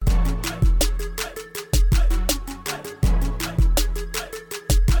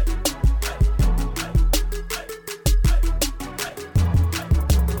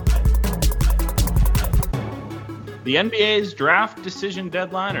The NBA's draft decision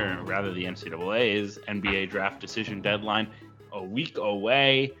deadline, or rather the NCAA's NBA draft decision deadline, a week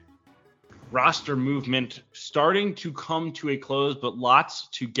away. Roster movement starting to come to a close, but lots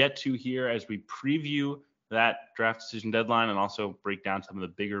to get to here as we preview that draft decision deadline and also break down some of the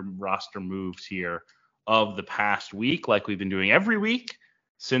bigger roster moves here of the past week, like we've been doing every week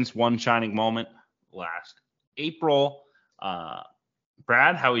since one shining moment last April.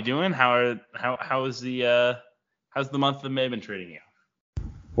 Brad, how we doing? How's the month of May been treating you?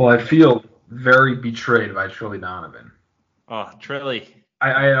 Well, I feel very betrayed by Trilly Donovan. Oh, Trilly.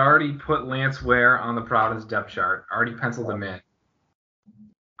 I had already put Lance Ware on the Providence depth chart. I already penciled him in.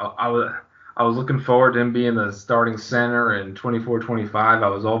 I was looking forward to him being the starting center in 24-25. I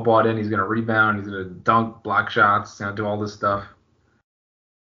was all bought in. He's going to rebound. He's going to dunk, block shots, do all this stuff.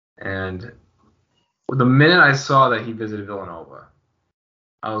 And the minute I saw that he visited Villanova,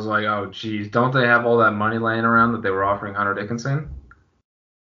 I was like, oh, geez, don't they have all that money laying around that they were offering Hunter Dickinson?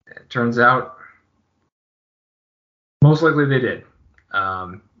 It turns out, most likely they did.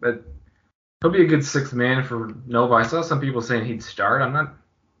 But he'll be a good sixth man for Nova. I saw some people saying he'd start. I'm not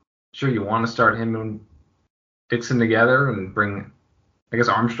sure you want to start him and Dixon together and bring, I guess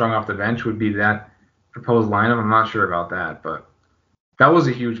Armstrong off the bench would be that proposed lineup. I'm not sure about that, but that was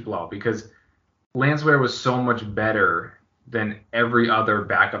a huge blow because Lance Ware was so much better than every other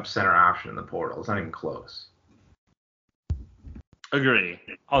backup center option in the portal. It's not even close. Agree.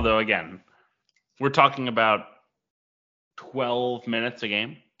 Although, again, we're talking about 12 minutes a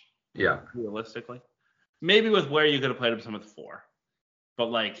game. Yeah. Realistically. Maybe with Ware you could have played him some with 4.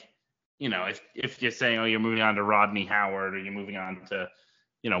 But, if you're saying, you're moving on to Rodney Howard or you're moving on to,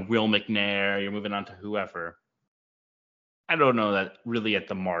 Will McNair, you're moving on to whoever, I don't know that really at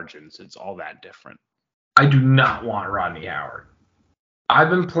the margins it's all that different. I do not want Rodney Howard. I've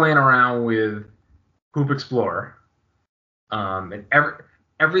been playing around with Hoop Explorer. And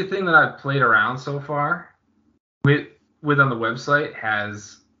everything that I've played around so far with on the website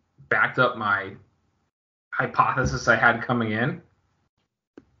has backed up my hypothesis I had coming in.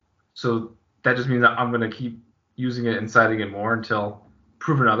 So that just means that I'm going to keep using it and citing it more until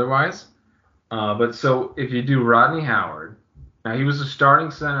proven otherwise. But so if you do Rodney Howard, now he was a starting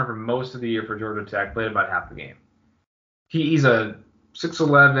center for most of the year for Georgia Tech, played about half the game. He's a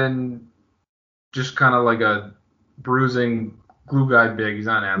 6'11", just kind of like a bruising glue guy big. He's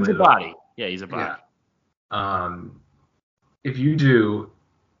not an athlete. He's a body. Yeah, he's a body. Yeah. If you do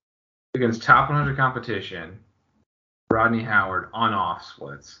against top 100 competition, Rodney Howard on-off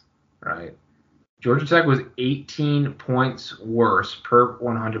splits, right? Georgia Tech was 18 points worse per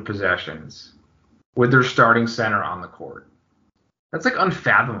 100 possessions with their starting center on the court. That's like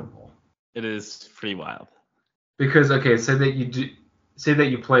unfathomable. It is pretty wild. Because say that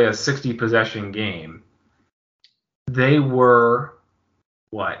you play a 60 possession game, they were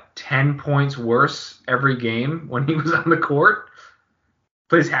 10 points worse every game when he was on the court.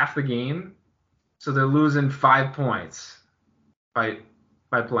 Plays half the game, so they're losing 5 points by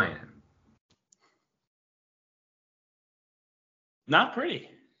playing him. Not pretty.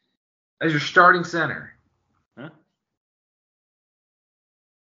 As your starting center. Huh?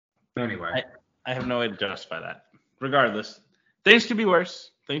 Anyway. I have no way to justify that. Regardless, things could be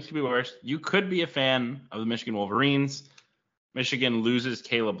worse. You could be a fan of the Michigan Wolverines. Michigan loses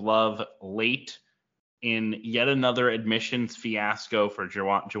Caleb Love late in yet another admissions fiasco for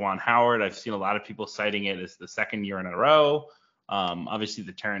Juwan Howard. I've seen a lot of people citing it as the second year in a row. Obviously,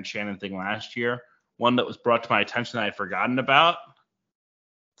 the Terrence Shannon thing last year. One that was brought to my attention that I had forgotten about.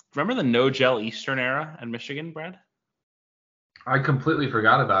 Remember the no-gel Eastern era at Michigan, Brad? I completely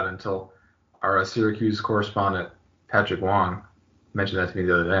forgot about it until our Syracuse correspondent, Patrick Wong, mentioned that to me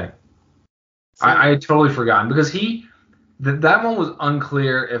the other day. I had totally forgotten because that one was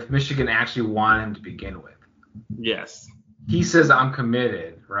unclear if Michigan actually wanted him to begin with. Yes. He says, I'm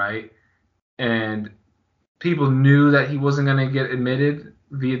committed, right? And people knew that he wasn't going to get admitted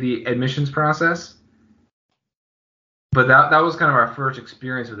via the admissions process. But that was kind of our first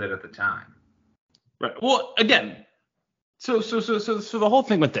experience with it at the time. Right. Well, again, so the whole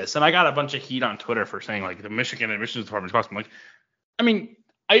thing with this, and I got a bunch of heat on Twitter for saying the Michigan admissions department is awesome.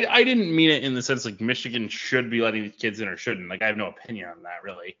 I didn't mean it in the sense Michigan should be letting these kids in or shouldn't. I have no opinion on that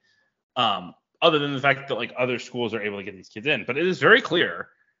really. Other than the fact that other schools are able to get these kids in, but it is very clear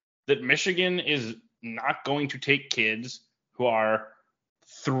that Michigan is not going to take kids who are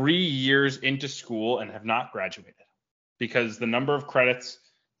 3 years into school and have not graduated, because the number of credits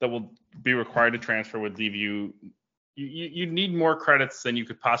that will be required to transfer would leave you need more credits than you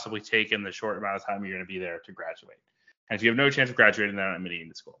could possibly take in the short amount of time you're going to be there to graduate. And if you have no chance of graduating, they're not admitting you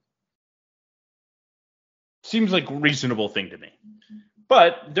to school. Seems like a reasonable thing to me.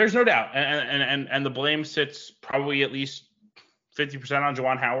 But there's no doubt, and the blame sits probably at least 50% on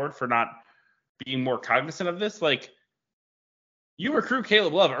Juwan Howard for not being more cognizant of this. Like, you recruit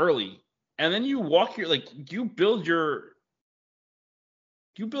Caleb Love early, and then you build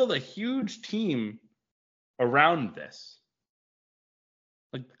a huge team around this.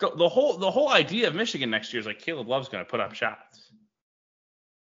 Like the whole idea of Michigan next year is like Caleb Love's going to put up shots.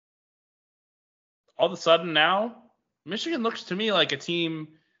 All of a sudden now, Michigan looks to me like a team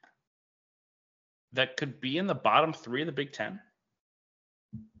that could be in the bottom 3 of the Big Ten.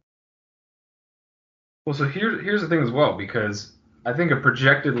 Well, so here's the thing as well, because I think a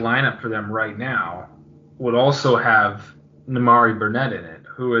projected lineup for them right now would also have Namari Burnett in it,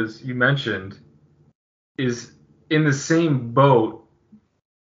 who, as you mentioned, is in the same boat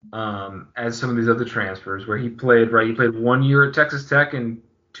as some of these other transfers, where he played 1 year at Texas Tech and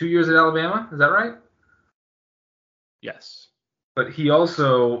 2 years at Alabama. Is that right? Yes. But he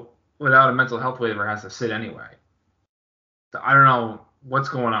also, without a mental health waiver, has to sit anyway. So I don't know what's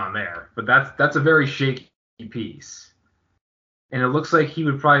going on there, but that's a very shaky piece. And it looks like he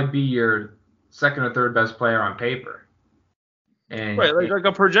would probably be your second or third best player on paper. And right, like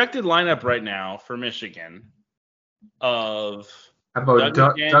a projected lineup right now for Michigan of how about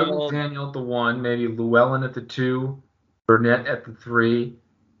Doug McDaniel at the 1, maybe Llewellyn at the 2, Burnett at the 3,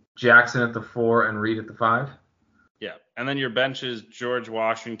 Jackson at the 4, and Reed at the 5? Yeah, and then your bench is George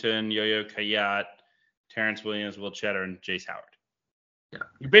Washington, Yo-Yo Kayat, Terrence Williams, Will Cheddar, and Jace Howard. Yeah.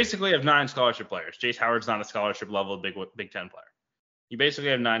 You basically have 9 scholarship players. Jace Howard's not a scholarship level Big Ten player. You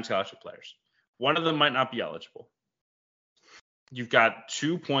basically have 9 scholarship players. One of them might not be eligible. You've got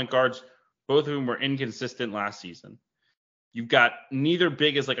 2 point guards, both of whom were inconsistent last season. You've got neither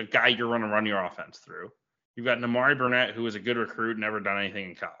big as like a guy you're going to run your offense through. You've got Namari Burnett, who is a good recruit, never done anything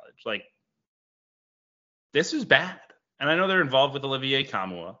in college. Like, this is bad. And I know they're involved with Olivier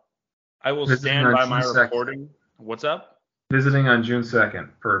Kamua. I will stand by my reporting. What's up? Visiting on June 2nd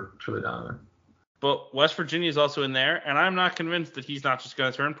for Trilly Donovan. But West Virginia is also in there, and I'm not convinced that he's not just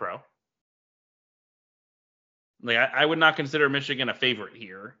going to turn pro. Like, I would not consider Michigan a favorite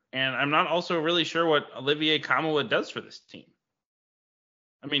here, and I'm not also really sure what Olivier Kamua does for this team.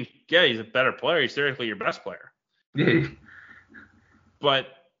 I mean, yeah, he's a better player. He's theoretically your best player. Yeah. But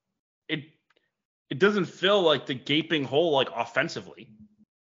it doesn't fill like the gaping hole like offensively.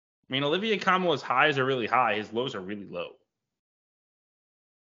 I mean, Olivier Kamua's highs are really high. His lows are really low.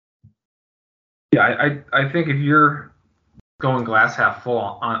 Yeah, I think if you're going glass half full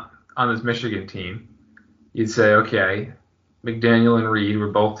on this Michigan team, you'd say, okay, McDaniel and Reed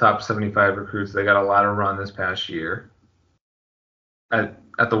were both top 75 recruits. They got a lot of run this past year at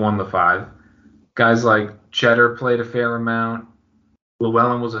the 1 to 5. Guys like Cheddar played a fair amount.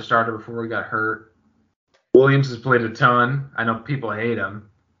 Llewellyn was a starter before he got hurt. Williams has played a ton. I know people hate him.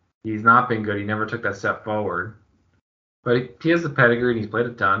 He's not been good. He never took that step forward. But he has the pedigree, and he's played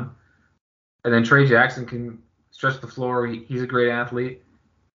a ton. And then Trey Jackson can stretch the floor. He's a great athlete.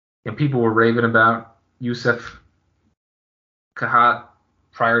 And people were raving about Yusuf Kahat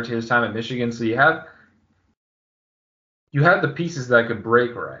prior to his time at Michigan. So you have the pieces that could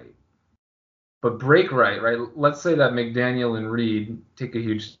break right. But break right? Let's say that McDaniel and Reed take a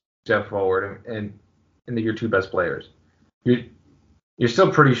huge step forward and they're your 2 best players. You're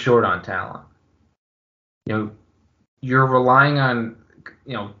still pretty short on talent. You're relying on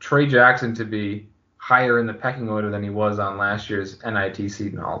Trey Jackson to be higher in the pecking order than he was on last year's NIT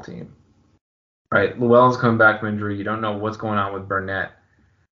Seton Hall team. Right? Llewellyn's coming back from injury. You don't know what's going on with Burnett.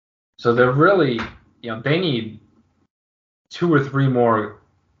 So they're really, they need 2 or 3 more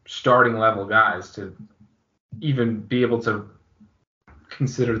starting level guys to even be able to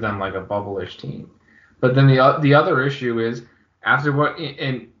consider them like a bubble-ish team. But then the other issue is, after what,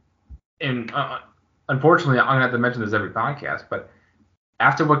 and unfortunately, I'm gonna have to mention this every podcast, but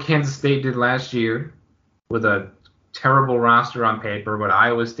after what Kansas State did last year with a terrible roster on paper, what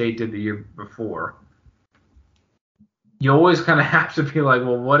Iowa State did the year before, you always kind of have to be like,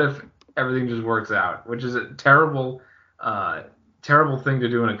 well, what if everything just works out? Which is a terrible thing to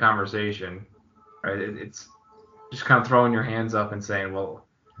do in a conversation, right? It's just kind of throwing your hands up and saying, well,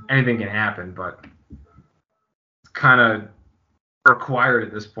 anything can happen, but it's kind of required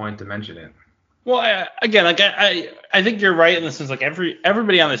at this point to mention it. Well, I think you're right in the sense like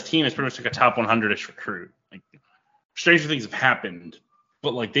everybody on this team is pretty much like a top 100-ish recruit. Like, stranger things have happened,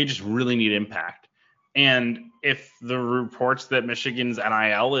 but like they just really need impact. And if the reports that Michigan's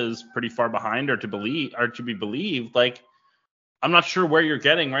NIL is pretty far behind are to be believed, like, I'm not sure where you're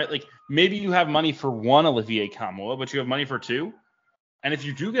getting, right? Like, maybe you have money for 1 Olivier Kamua, but you have money for 2. And if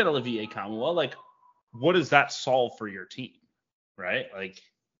you do get Olivier Kamua, like, what does that solve for your team, right? Like,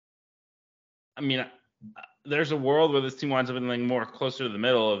 I mean, there's a world where this team winds up in like more closer to the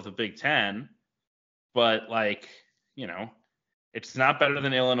middle of the Big Ten, but like, it's not better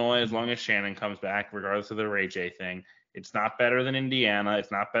than Illinois as long as Shannon comes back, regardless of the Ray J thing. It's not better than Indiana.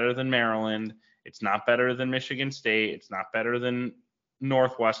 It's not better than Maryland. It's not better than Michigan State. It's not better than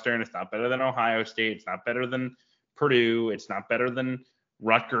Northwestern. It's not better than Ohio State. It's not better than Purdue. It's not better than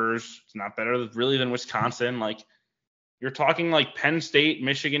Rutgers. It's not better really than Wisconsin. Like, you're talking like Penn State,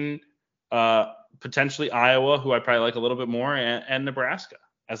 Michigan, potentially Iowa, who I probably like a little bit more, and Nebraska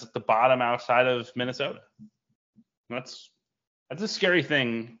as at the bottom outside of Minnesota. That's a scary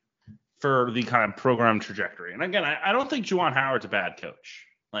thing for the kind of program trajectory. And again, I don't think Juwan Howard's a bad coach.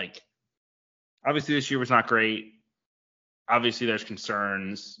 Like, obviously this year was not great. Obviously there's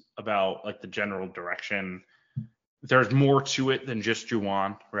concerns about like the general direction. There's more to it than just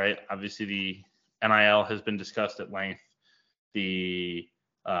Juwan, right? Obviously the NIL has been discussed at length. The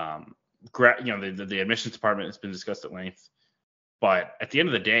the admissions department has been discussed at length. But at the end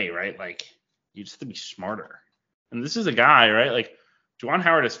of the day, right, like, you just have to be smarter. And this is a guy, right? Like, Juwan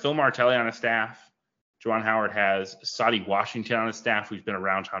Howard has Phil Martelli on his staff. Juwan Howard has Sadi Washington on his staff, who's been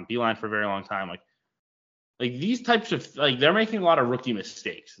around John Beeline for a very long time. Like these types of, like, they're making a lot of rookie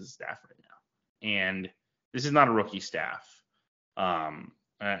mistakes as a staff right now. And this is not a rookie staff. And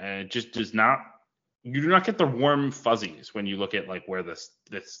it just does not, you do not get the warm fuzzies when you look at like where this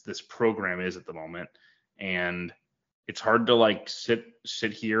program is at the moment. And it's hard to like sit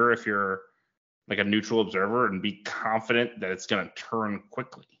here if you're like a neutral observer and be confident that it's going to turn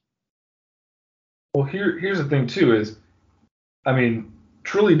quickly. Well, here's the thing too is, I mean,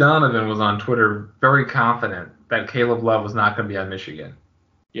 Truly Donovan was on Twitter very confident that Caleb Love was not going to be on Michigan.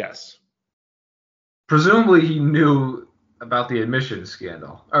 Yes. Presumably he knew about the admissions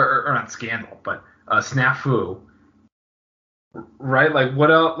scandal, or not scandal, but snafu. Right? Like,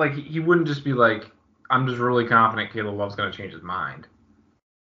 what else? Like, he wouldn't just be like, I'm just really confident Caleb Love's going to change his mind.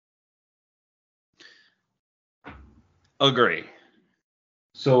 Agree.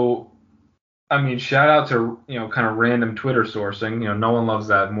 So, I mean, shout out to, kind of random Twitter sourcing. No one loves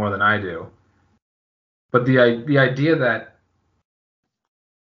that more than I do. But the idea that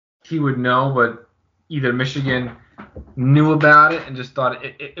he would know, but either Michigan knew about it and just thought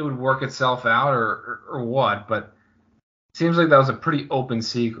it would work itself out, or what. But it seems like that was a pretty open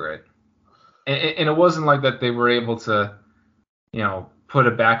secret. And it wasn't like that they were able to, put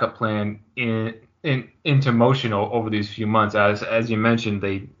a backup plan into motion over these few months. As you mentioned,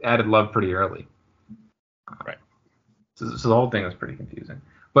 they added Love pretty early. Right. So the whole thing was pretty confusing.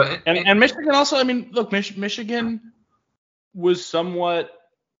 But and Michigan also, I mean, look, Michigan was somewhat,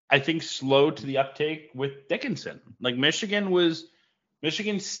 I think, slow to the uptake with Dickinson. Like, Michigan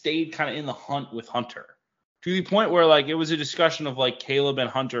stayed kind of in the hunt with Hunter, to the point where like it was a discussion of like Caleb and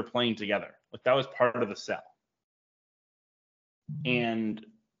Hunter playing together. Like, that was part of the sell. And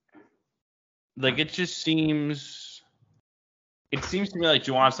like, it seems to me like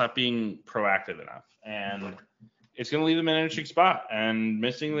Juwan's not being proactive enough, and it's going to leave them in an interesting spot. And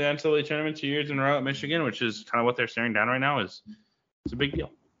missing the NCAA tournament 2 years in a row at Michigan, which is kind of what they're staring down right now, it's a big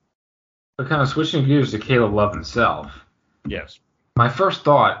deal. But kind of switching gears to Caleb Love himself. Yes. My first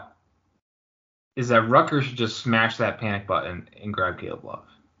thought is that Rutgers should just smash that panic button and grab Caleb Love.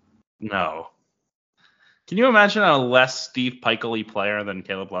 No. Can you imagine a less Steve Pikel-y player than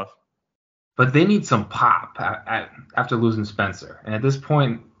Caleb Love? But they need some pop after losing Spencer. And at this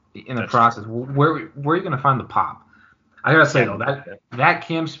point in the process, where are you going to find the pop? I got to say, though, that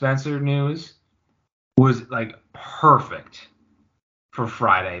Cam Spencer news was, like, perfect for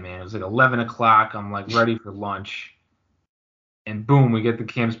Friday, man. It was like 11 o'clock. I'm, like, ready for lunch. And, boom, we get the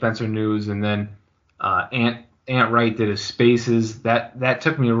Cam Spencer news. And then Ant Wright did his spaces. That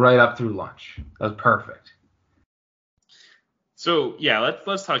took me right up through lunch. That was perfect. So, yeah,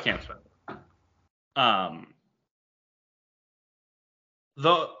 let's talk Cam Spencer.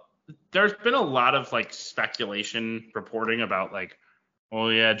 There's been a lot of like speculation reporting about like, oh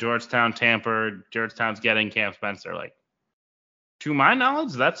yeah, Georgetown tampered, Georgetown's getting Cam Spencer. Like, to my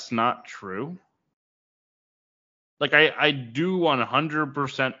knowledge, that's not true. Like, I do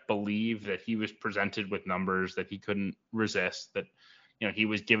 100% believe that he was presented with numbers that he couldn't resist, that, he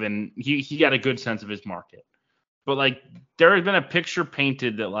was given, he got a good sense of his market. But like, there has been a picture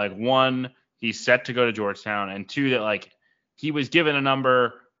painted that like, one, he's set to go to Georgetown, and two, that like he was given a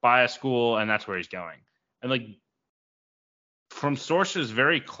number by a school and that's where he's going. And like, from sources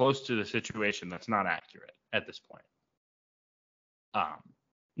very close to the situation, that's not accurate at this point.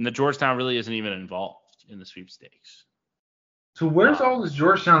 And the Georgetown really isn't even involved in the sweepstakes. So where's all this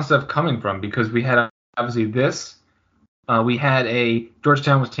Georgetown stuff coming from? Because we had obviously this. We had a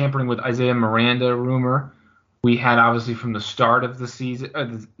Georgetown was tampering with Isaiah Miranda rumor. We had obviously from the start of the season,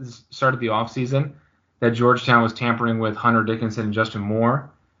 the start of the offseason, that Georgetown was tampering with Hunter Dickinson and Justin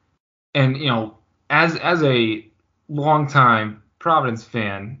Moore. And as a longtime Providence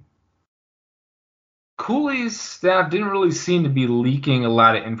fan, Cooley's staff didn't really seem to be leaking a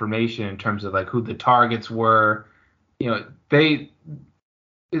lot of information in terms of like who the targets were. They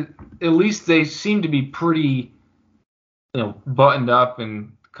at least they seem to be pretty buttoned up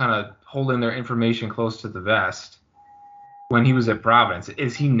and kind of holding their information close to the vest when he was at Providence.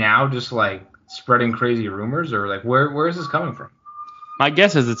 Is he now just like spreading crazy rumors, or like where is this coming from? My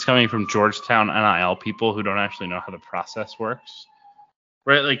guess is it's coming from Georgetown NIL people who don't actually know how the process works.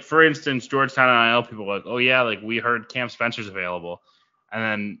 Right? Like, for instance, Georgetown NIL people are like, oh, yeah, like, we heard Cam Spencer's available.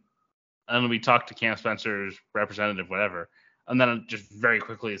 And then we talked to Cam Spencer's representative, whatever. And then just very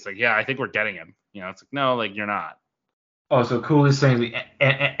quickly, it's like, yeah, I think we're getting him. It's like, no, like, you're not. Oh, so Cooley's saying the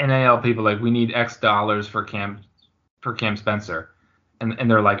NIL people, like, we need X dollars for Cam Spencer. And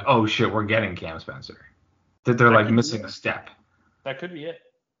they're like, oh, shit, we're getting Cam Spencer. That they're, like, missing a step. That could be it.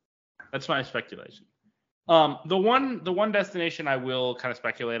 That's my speculation. The one destination I will kind of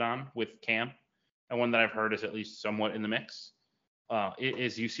speculate on with Cam, and one that I've heard is at least somewhat in the mix,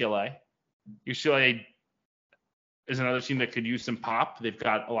 is UCLA. UCLA is another team that could use some pop. They've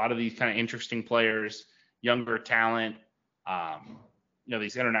got a lot of these kind of interesting players, younger talent,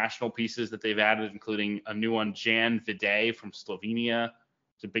 these international pieces that they've added, including a new one, Jan Vide from Slovenia.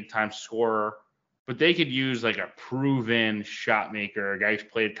 It's a big-time scorer. But they could use like a proven shot maker, a guy who's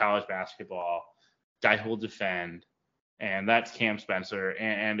played college basketball, guy who will defend, and that's Cam Spencer.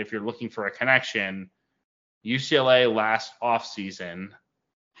 And if you're looking for a connection, UCLA last offseason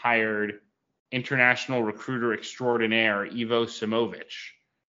hired international recruiter extraordinaire Ivo Simovic,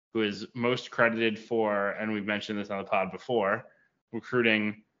 who is most credited for, and we've mentioned this on the pod before,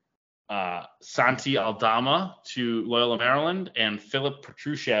 recruiting Santi Aldama to Loyola Maryland and Philip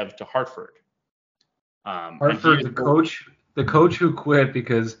Petrushchev to Hartford. Hartford, the coach who quit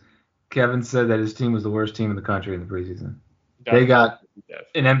because Kevin said that his team was the worst team in the country in the preseason. They got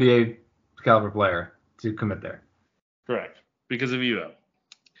an NBA caliber player to commit there. Correct, because of Evo.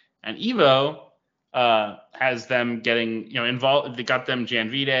 And Evo has them getting involved. They got them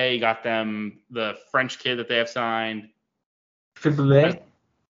Jan Vide, got them the French kid that they have signed. Fiblé?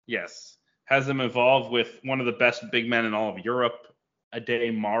 Yes, has them involved with one of the best big men in all of Europe,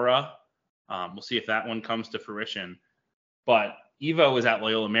 Adede Mara. We'll see if that one comes to fruition. But Evo is at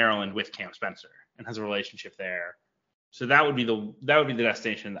Loyola Maryland with Cam Spencer and has a relationship there. So that would be the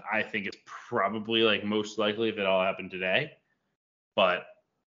destination that I think is probably like most likely if it all happened today. But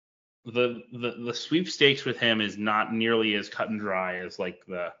the sweepstakes with him is not nearly as cut and dry as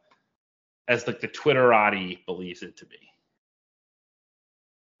the Twitterati believes it to be.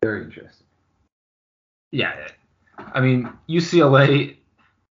 Very interesting. Yeah, I mean UCLA.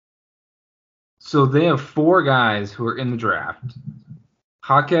 So they have 4 guys who are in the draft.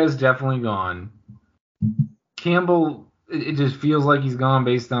 Jaquez definitely gone. Campbell, it just feels like he's gone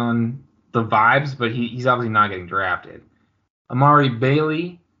based on the vibes, but he's obviously not getting drafted. Amari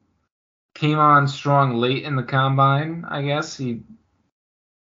Bailey came on strong late in the combine, I guess. He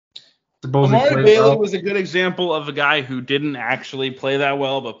supposedly Amari Bailey was a good example of a guy who didn't actually play that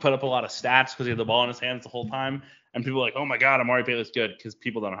well, but put up a lot of stats because he had the ball in his hands the whole time. And people were like, oh my God, Amari Bailey's good, because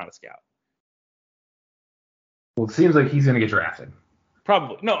people don't know how to scout. Well, it seems like he's going to get drafted.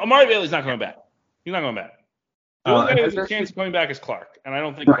 Probably. No, Amari Bailey's not coming back. He's not going back. The only guy who has a chance of coming back is Clark, and I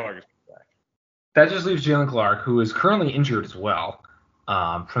don't think Clark is coming back. That just leaves Jalen Clark, who is currently injured as well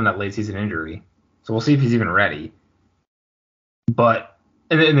from that late season injury. So we'll see if he's even ready. But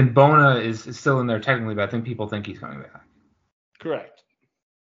and then Bona is still in there technically, but I think people think he's coming back. Correct.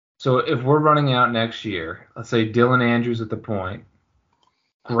 So if we're running out next year, let's say Dylan Andrews at the point,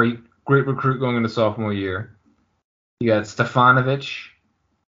 great recruit going into sophomore year. You got Stefanovic.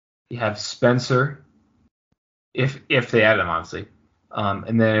 You have Spencer, if they add him, obviously.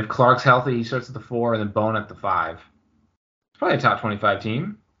 And then if Clark's healthy, he starts at the 4, and then Bone at the 5. It's probably a top 25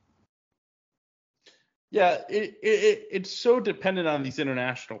 team. Yeah, it's so dependent on these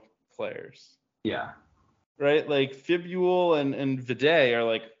international players. Yeah. Right? Like Fibule and Vide are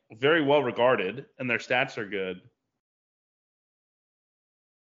like very well regarded, and their stats are good.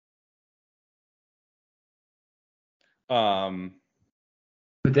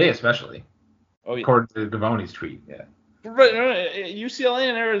 Today especially. Oh yeah. According to Gavoni's tweet, yeah. Right, UCLA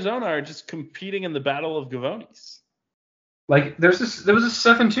and Arizona are just competing in the battle of Gavonis. Like there was a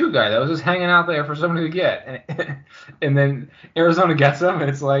 7-2 guy that was just hanging out there for somebody to get, and then Arizona gets him, and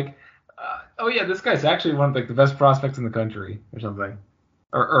it's like, oh yeah, this guy's actually one of like the best prospects in the country or something,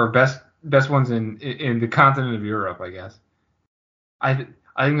 or best ones in the continent of Europe, I guess. I think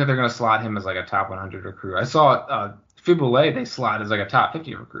that they're gonna slot him as like a top 100 recruit. I saw Fiboulet they slot as like a top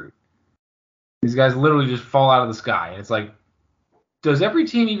 50 recruit. These guys literally just fall out of the sky, and it's like, does every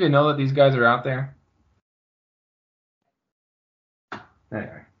team even know that these guys are out there?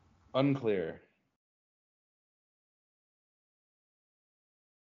 Anyway, Unclear.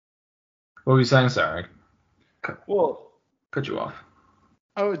 what were you saying? Sorry, Well, cut you off.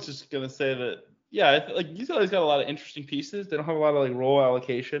 I was just gonna say that, yeah, like these guys got a lot of interesting pieces. They don't have a lot of like role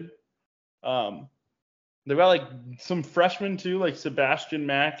allocation. They've got like some freshmen too, like Sebastian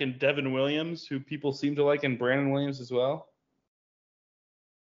Mack and Devin Williams, who people seem to like, and Brandon Williams as well.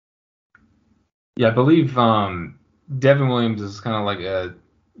 Yeah, I believe Devin Williams is kind of like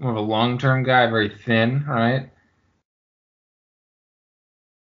more of a long-term guy, very thin, right?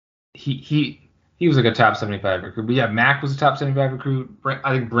 He was like a top 75 recruit. But yeah, Mack was a top 75 recruit.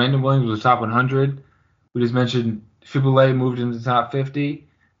 I think Brandon Williams was a top 100. We just mentioned Fiboulet moved into the top 50.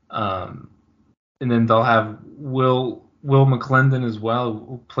 And then they'll have Will McClendon as well,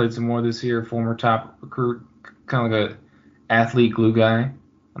 who played some more this year, former top recruit, kind of like a athlete glue guy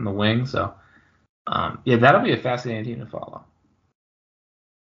on the wing. So yeah, that'll be a fascinating team to follow.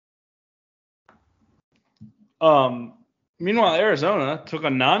 Meanwhile, Arizona took a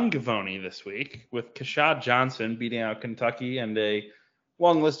non-Gavoni this week with Kashad Johnson beating out Kentucky and a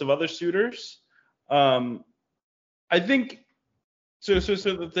long list of other suitors. I think so.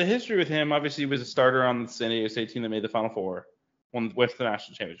 The history with him, obviously, he was a starter on the San Diego State team that made the Final Four, went to the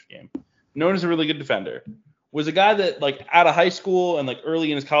national championship game. Known as a really good defender. Was a guy that, like, out of high school and like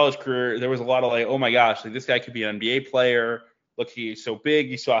early in his college career, there was a lot of like, oh my gosh, like this guy could be an NBA player. Look, he's so big,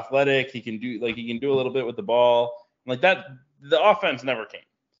 he's so athletic, he can do a little bit with the ball. Like that, the offense never came.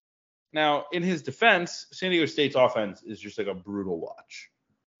 Now, in his defense, San Diego State's offense is just like a brutal watch.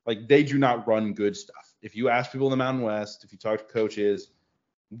 Like, they do not run good stuff. If you ask people in the Mountain West, if you talk to coaches,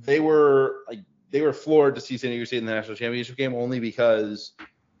 they were floored to see San Diego State in the national championship game only because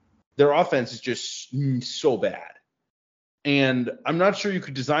their offense is just so bad. And I'm not sure you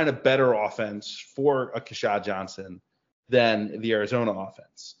could design a better offense for a Kashad Johnson than the Arizona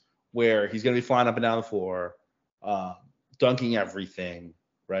offense, where he's going to be flying up and down the floor, dunking everything,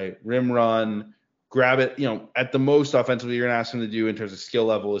 right? Rim run, grab it, at the most offensively you're going to ask him to do in terms of skill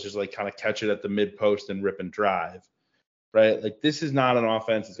level is just like kind of catch it at the mid post and rip and drive, right? Like, this is not an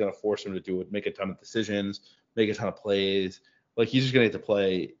offense that's going to force him to do it, make a ton of decisions, make a ton of plays. Like, he's just going to get to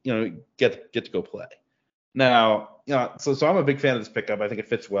play, get to go play. Now, so I'm a big fan of this pickup. I think it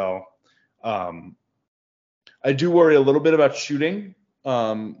fits well. I do worry a little bit about shooting.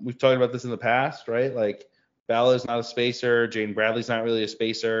 We've talked about this in the past, right? Like, Ballow's not a spacer. Jaden Bradley's not really a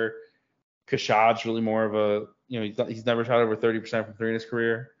spacer. Kashad's really more of a, he's never shot over 30% from three in his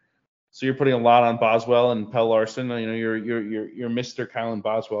career. So you're putting a lot on Boswell and Pell Larson. You're Mr. Kylan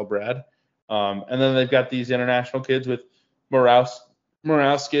Boswell, Brad. And then they've got these international kids with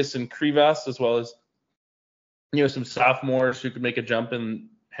Morauskas and Krivas, as well as, some sophomores who could make a jump in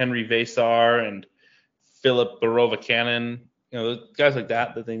Henry Vasar and Philip Barova Cannon, guys like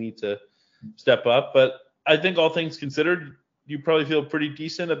that they need to step up. But I think all things considered, you probably feel pretty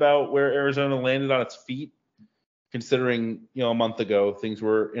decent about where Arizona landed on its feet, considering, a month ago things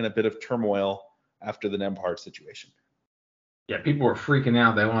were in a bit of turmoil after the Nembhard situation. Yeah, people were freaking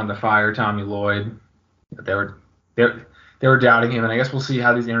out. They wanted to fire Tommy Lloyd. They were doubting him, and I guess we'll see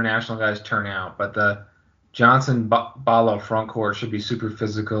how these international guys turn out. But the Johnson Ballo front court should be super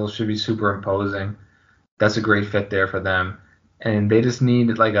physical, should be super imposing. That's a great fit there for them. And they just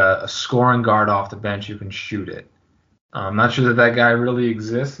need like a scoring guard off the bench who can shoot it. I'm not sure that guy really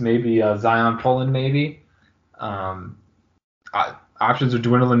exists. Maybe Zion Pullen, maybe. Options are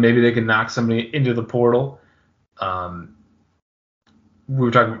dwindling. Maybe they can knock somebody into the portal. We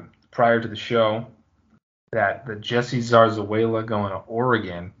were talking prior to the show that the Jesse Zarzuela going to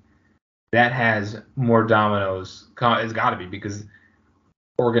Oregon, that has more dominoes. It's got to be, because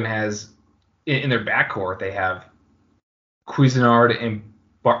Oregon has, in their backcourt, they have Cuisinart and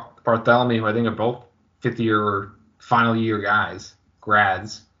Bartholomew, who I think are both fifth-year or final-year guys,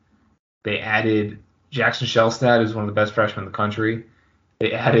 grads. They added Jackson Shellstad, who's one of the best freshmen in the country.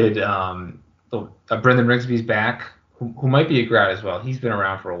 They added Brendan Rigsby's back, who might be a grad as well. He's been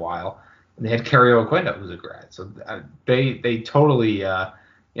around for a while. And they had Kerry Oquendo, who's a grad. So they totally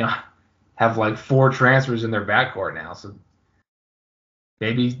have like 4 transfers in their backcourt now. So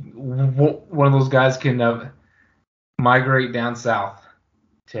maybe one of those guys can migrate down south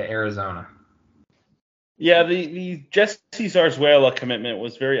to Arizona. Yeah, the Jesse Zarzuela commitment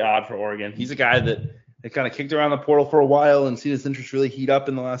was very odd for Oregon. He's a guy that they kind of kicked around the portal for a while and seen his interest really heat up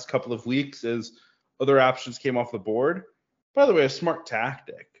in the last couple of weeks as other options came off the board. By the way, a smart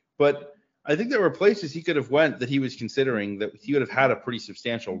tactic. But I think there were places he could have went that he was considering that he would have had a pretty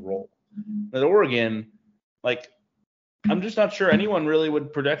substantial role. At Oregon, like, I'm just not sure anyone really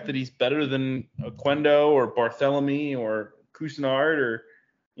would predict that he's better than Oquendo or Barthélemy or Cousinard or,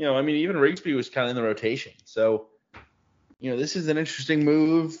 I mean, even Rigsby was kind of in the rotation. So, this is an interesting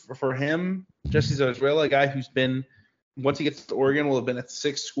move for him. Jesse Zarzuela, a guy who's been, once he gets to Oregon, will have been at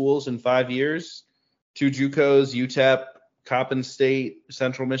 6 schools in 5 years, 2 JUCOs, UTEP, Coppin State,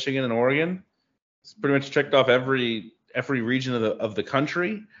 Central Michigan, and Oregon. It's pretty much checked off every region of the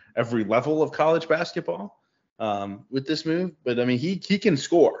country, every level of college basketball with this move. But I mean, he can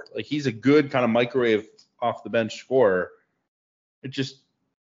score. Like, he's a good kind of microwave off the bench scorer. It just,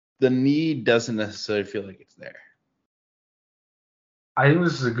 the need doesn't necessarily feel like it's there. I think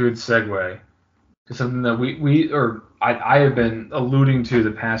this is a good segue to something that I have been alluding to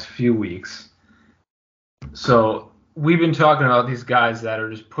the past few weeks. So we've been talking about these guys that are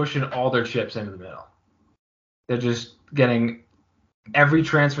just pushing all their chips into the middle. They're just getting every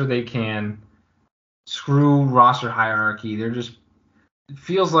transfer they can, screw roster hierarchy. They're just, it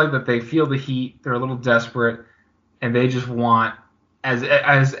feels like that they feel the heat. They're a little desperate, and they just want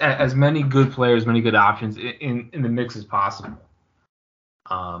as many good players, many good options in the mix as possible.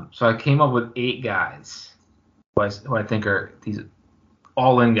 So I came up with 8 guys who I think are these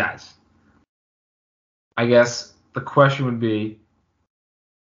all-in guys. I guess the question would be,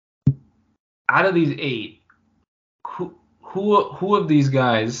 out of these 8, who of these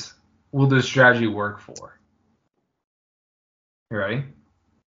guys will this strategy work for? You ready?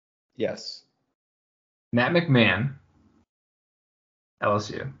 Yes. Matt McMahon,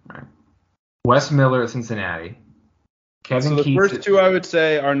 LSU. Right. Wes Miller at Cincinnati. Kevin the Keats. First 2 I would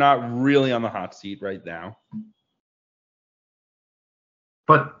say are not really on the hot seat right now.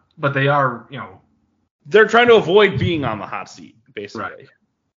 But they are, they're trying to avoid being on the hot seat, basically. Right.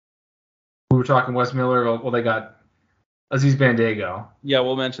 We were talking Wes Miller. Well, they got Aziz Bandaogo. Yeah,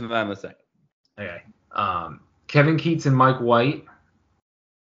 we'll mention that in a second. Okay. Kevin Keats and Mike White.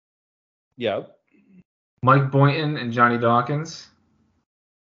 Yep. Mike Boynton and Johnny Dawkins.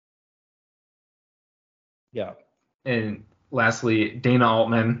 Yeah. And lastly, Dana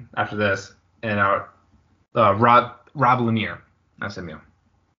Altman after this, and Rob Lanier, SMU.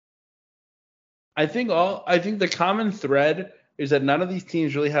 I think the common thread is that none of these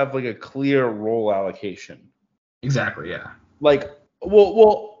teams really have like a clear role allocation. Exactly, yeah. Like,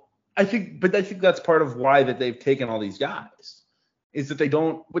 well, I think that's part of why that they've taken all these guys is that they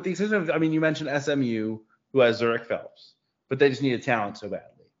don't, with the exception of, I mean, you mentioned SMU who has Zurich Phelps, but they just need a talent so badly.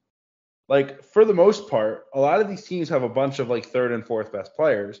 Like, for the most part, a lot of these teams have a bunch of like 3rd and 4th best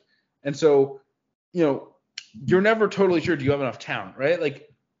players. And so, you're never totally sure, do you have enough talent, right? Like,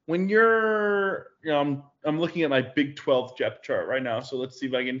 when you're, I'm looking at my Big 12 depth chart right now. So let's see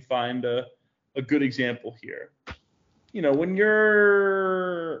if I can find a good example here. When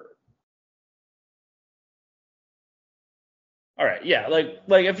you're, all right, yeah, like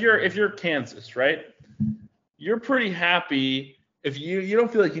if you're Kansas, right? You're pretty happy if you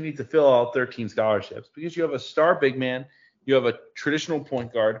don't feel like you need to fill all 13 scholarships because you have a star big man, you have a traditional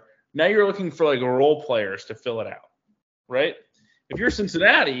point guard. Now you're looking for like role players to fill it out, right? If you're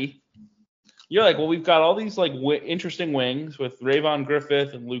Cincinnati, you're like, well, we've got all these like interesting wings with Rayvon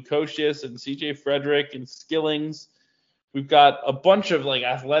Griffith and Lukosius and CJ Frederick and Skillings. We've got a bunch of like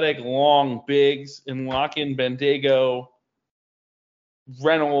athletic long bigs in Lock-in Bandaogo,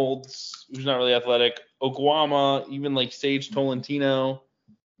 Reynolds, who's not really athletic, Oguama, even like Sage Tolentino.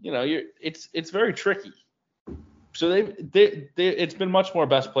 It's very tricky. So it's been much more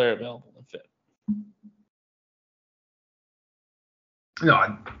best player available than fit.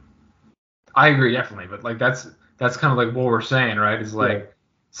 No, I agree definitely, but like that's kind of like what we're saying, right? Is like Yeah.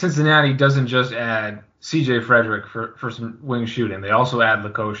 Cincinnati doesn't just add CJ Frederick for some wing shooting; they also add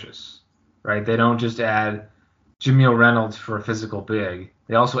Lukosius, right? They don't just add Jameel Reynolds for a physical big;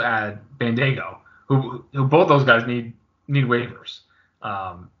 they also add Bandaogo, who both those guys need waivers.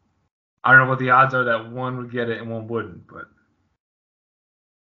 I don't know what the odds are that one would get it and one wouldn't, but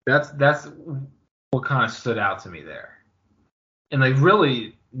that's what kind of stood out to me there. And like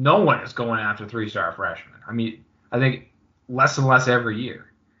really, no one is going after 3-star freshmen. I mean, I think less and less every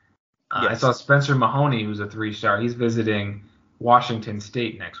year. Yes. I saw Spencer Mahoney, who's a 3-star. He's visiting Washington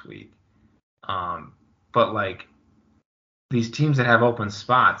State next week. But like these teams that have open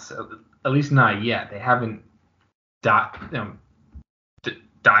spots, at least not yet. They haven't dived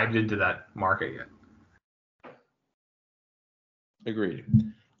into that market yet. Agreed.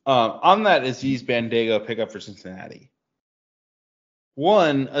 On that Aziz Bandaogo pickup for Cincinnati.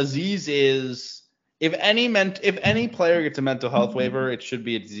 One, Aziz is if any player gets a mental health waiver, it should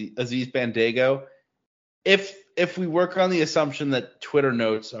be Aziz Bandaogo. If we work on the assumption that Twitter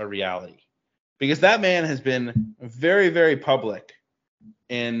notes are reality, because that man has been very, very public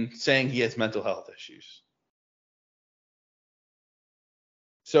in saying he has mental health issues.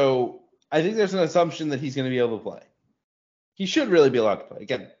 So I think there's an assumption that he's going to be able to play. He should really be allowed to play.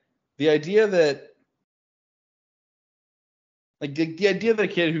 Again, the idea that the idea that a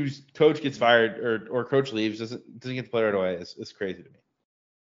kid whose coach gets fired or coach leaves doesn't get to play right away is crazy to me.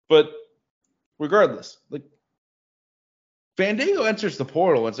 But regardless, like Bandaogo enters the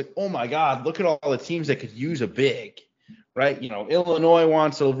portal and it's like, oh my God, look at all the teams that could use a big, right? You know, Illinois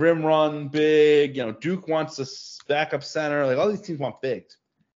wants a rim run big. You know, Duke wants a backup center. Like all these teams want bigs.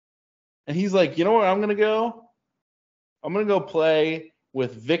 And he's like, you know where I'm gonna go? I'm gonna go play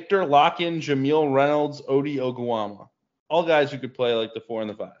with Victor Locken, Jameel Reynolds, Odi Oguama. All guys who could play like the 4 and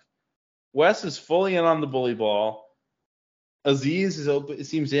the 5. Wes is fully in on the bully ball. Aziz is open. It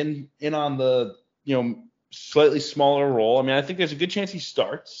seems in on the slightly smaller role. I mean, I think there's a good chance he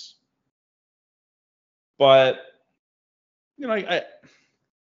starts, but I'm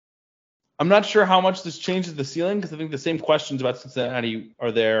not sure how much this changes the ceiling because I think the same questions about Cincinnati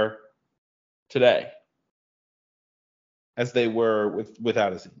are there today as they were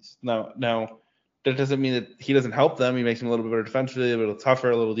without Aziz. Now that doesn't mean that he doesn't help them. He makes them a little bit better defensively, a little tougher,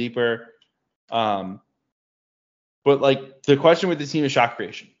 a little deeper. But like the question with this team is shot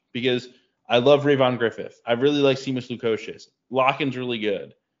creation because I love Rayvon Griffith. I really like Seamus Lukosius. Locken's really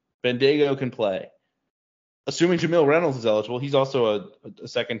good. Bandaogo can play. Assuming Jameel Reynolds is eligible, he's also a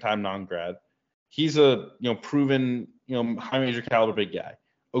second-time non-grad. He's a proven high major caliber big guy.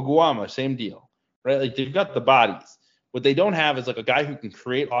 Oguama, same deal, right? Like they've got the bodies. What they don't have is like a guy who can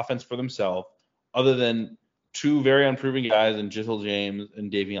create offense for themselves, other than two very unproven guys in Giselle James and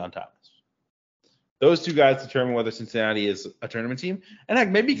Davion Thomas. Those two guys determine whether Cincinnati is a tournament team. And heck,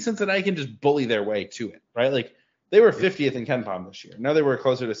 maybe Cincinnati can just bully their way to it, right? Like they were 50th in KenPom this year. Now they were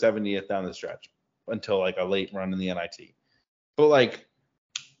closer to 70th down the stretch until like a late run in the NIT. But like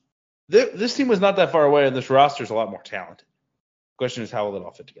this team was not that far away, and this roster is a lot more talented. Question is how will it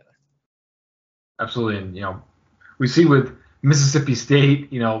all fit together? Absolutely, and we see with Mississippi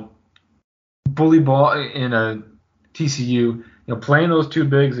State, bully ball in a TCU, playing those two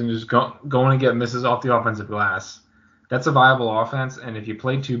bigs and just going to get misses off the offensive glass. That's a viable offense, and if you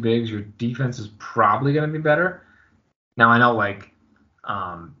play two bigs, your defense is probably going to be better. Now I know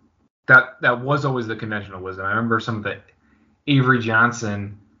that was always the conventional wisdom. I remember some of the Avery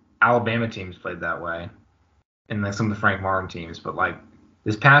Johnson Alabama teams played that way, and like some of the Frank Martin teams. But like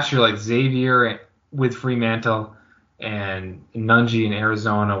this past year, like Xavier with Fremantle and Nunji in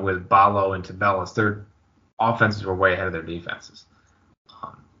Arizona with Balo and Tabellas, their offenses were way ahead of their defenses.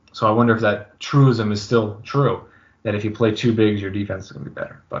 So I wonder if that truism is still true, that if you play two bigs, your defense is going to be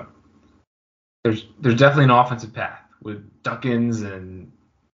better. But there's definitely an offensive path with duck-ins and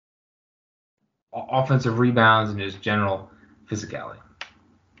offensive rebounds and just general physicality.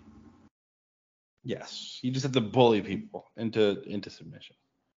 Yes, you just have to bully people into submission.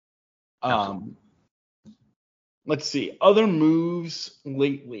 Let's see other moves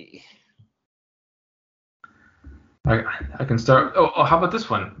lately. I can start. Oh, how about this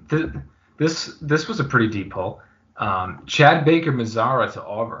one? This was a pretty deep pull. Chad Baker-Mazara to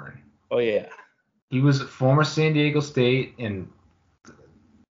Auburn. Oh yeah. He was former San Diego State, and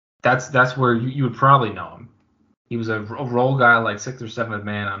that's where you would probably know him. He was a role guy, like 6th or 7th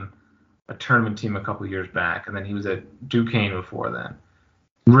man on a tournament team a couple years back, and then he was at Duquesne before then.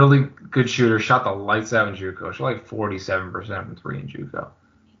 Really good shooter, shot the lights out in JUCO. Shot like 47% from 3 in JUCO.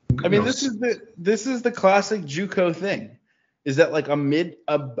 I mean, this is the classic JUCO thing. Is that like an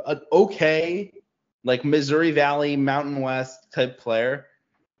okay, like Missouri Valley, Mountain West type player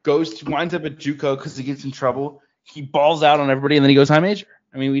winds up at JUCO because he gets in trouble. He balls out on everybody, and then he goes high major.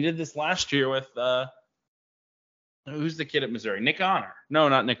 I mean, we did this last year with who's the kid at Missouri? Nick Honor. No,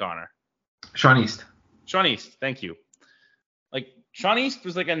 not Nick Honor. Sean East. Sean East. Thank you. Like Sean East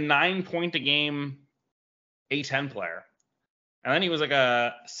was like a 9-point-a-game A10 player. And then he was like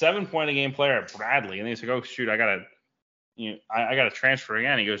a 7-point-a-game player at Bradley. And then he's like, oh, shoot, I got to transfer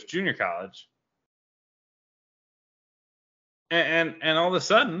again. He goes junior college. And all of a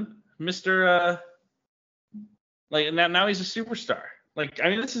sudden, Mr. Now he's a superstar. Like, I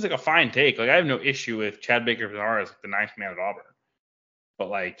mean, this is like a fine take. Like, I have no issue with Chad Baker-Mazara as like the 9th man at Auburn. But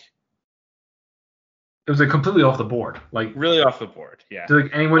like, It was like completely off the board. Like really off the board. Yeah. did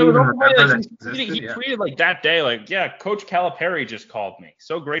like anyone It was even off the board, remember like, that existed? he Yeah. tweeted like that day, like, yeah, Coach Calipari just called me.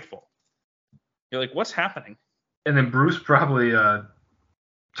 So grateful. You're like, what's happening? And then Bruce probably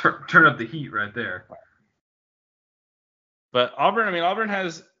turned up the heat right there. But Auburn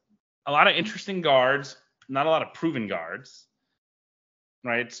has a lot of interesting guards, not a lot of proven guards.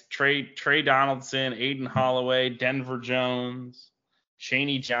 Right? It's Trey Donaldson, Aiden Holloway, Denver Jones,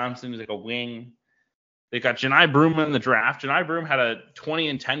 Shaney Johnson, who's like a wing. They got Janai Broom in the draft. Janai Broom had a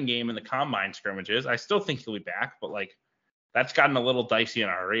 20-10 game in the combine scrimmages. I still think he'll be back, but like that's gotten a little dicey in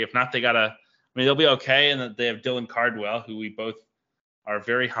a hurry. If not, they'll be okay. And then they have Dylan Cardwell, who we both are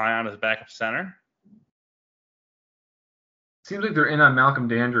very high on as a backup center. Seems like they're in on Malcolm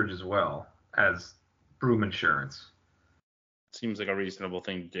Dandridge as well as Broom insurance. Seems like a reasonable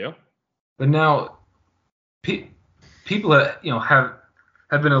thing to do. But now, people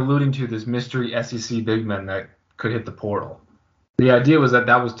have been alluding to this mystery SEC big man that could hit the portal. The idea was that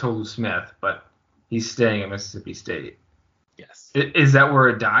was Tolu Smith, but he's staying at Mississippi State. Yes. Is that where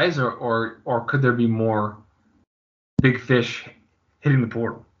it dies, or could there be more big fish hitting the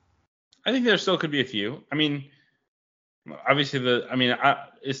portal? I think there still could be a few. I mean, obviously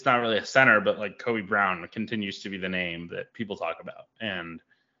it's not really a center, but like Kobe Brown continues to be the name that people talk about, and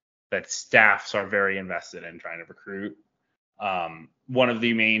that staffs are very invested in trying to recruit. One of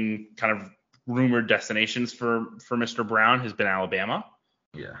the main kind of rumored destinations for Mr. Brown has been Alabama.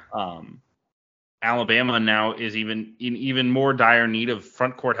 Yeah. Alabama now is in even more dire need of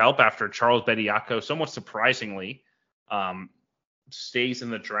front court help after Charles Bediako, somewhat surprisingly, stays in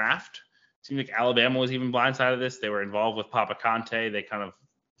the draft. Seems like Alabama was even blindsided of this. They were involved with Papa Conte. They kind of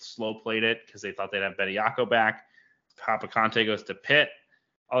slow played it because they thought they'd have Bediako back. Papa Conte goes to Pitt.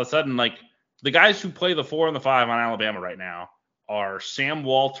 All of a sudden, like the guys who play the 4 and the 5 on Alabama right now are Sam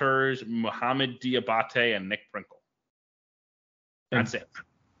Walters, Mohamed Diabate, and Nick Pringle. That's it.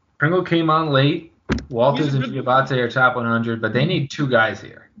 Pringle came on late. Walters and Diabate are top 100, but they need 2 guys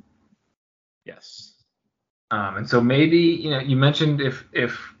here. Yes. And so maybe you mentioned if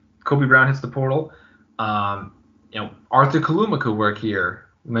Kobe Brown hits the portal, Arthur Kaluma could work here.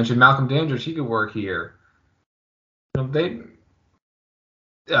 You mentioned Malcolm Dandridge, he could work here. I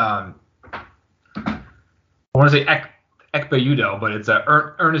want to say Ekbayudo, but it's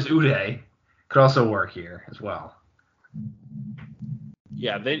Ernest Uday could also work here as well.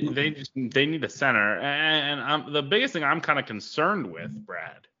 Yeah, they need a center, and the biggest thing I'm kind of concerned with,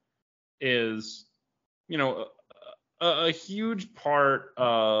 Brad, is a huge part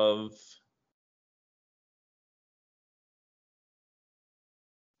of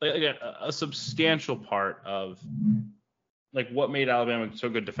a substantial part of like what made Alabama so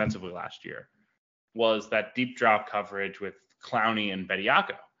good defensively last year was that deep drop coverage with Clowney and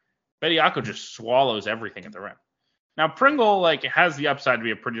Bediako. Bediako just swallows everything at the rim. Now Pringle has the upside to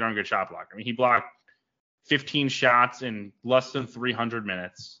be a pretty darn good shot blocker. I mean, he blocked 15 shots in less than 300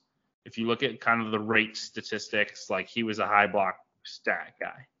 minutes. If you look at kind of the rate statistics, he was a high block stat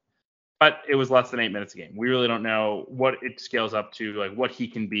guy. But it was less than 8 minutes a game. We really don't know what it scales up to, what he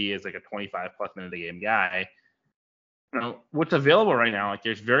can be as a 25-plus minute a game guy. What's available right now,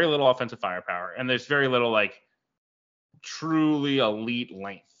 there's very little offensive firepower, and there's very little, truly elite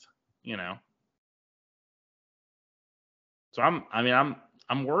length, So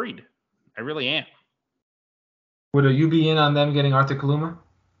I'm worried. I really am. Would you be in on them getting Arthur Kaluma?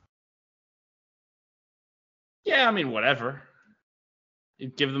 Yeah, whatever.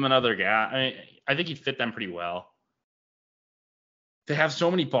 Give them another guy. I think he'd fit them pretty well. They have so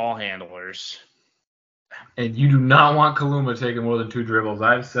many ball handlers. And you do not want Kaluma taking more than 2 dribbles.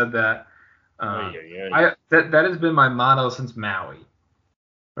 I've said that. That has been my motto since Maui.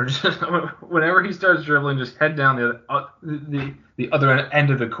 Or just whenever he starts dribbling, just head down the other end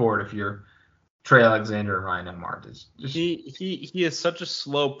of the court. If you're Trey Alexander and Ryan M. Martis, he is such a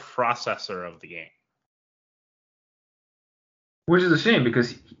slow processor of the game. Which is a shame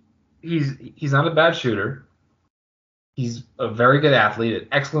because he's not a bad shooter. He's a very good athlete, an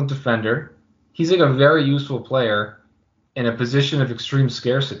excellent defender. He's a very useful player in a position of extreme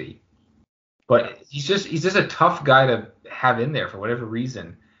scarcity. But he's just a tough guy to have in there for whatever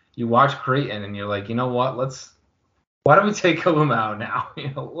reason. You watch Creighton and you're like, you know what? Why don't we take Kaluma out now?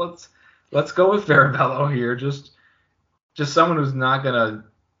 Let's go with Farabello here. Just someone who's not gonna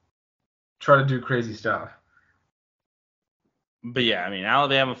try to do crazy stuff. But yeah,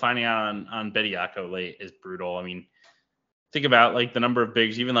 Alabama finding out on Bediako late is brutal. Think about the number of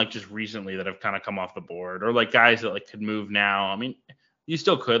bigs, even just recently that have kind of come off the board, or guys that could move now. You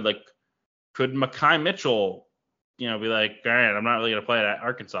still could. Could Mekhi Mitchell be like, all right, I'm not really gonna play at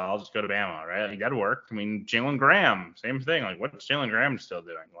Arkansas. I'll just go to Bama, right? Like that'd work. I mean, Jalen Graham, same thing. Like, what's Jalen Graham still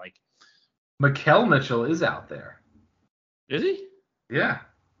doing? Like, Mikael Mitchell is out there. is he? Yeah.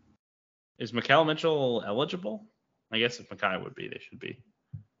 Is Mikael Mitchell eligible? I guess if Makai would be, they should be.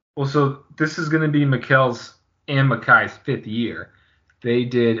 Well, so this is going to be Mikael's and Makai's 5th year. They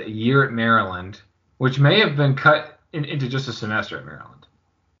did a year at Maryland, which may have been cut into just a semester at Maryland,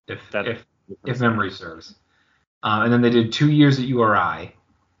 if memory serves. And then they did 2 years at URI,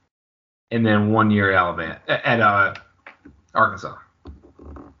 and then 1 year at Arkansas.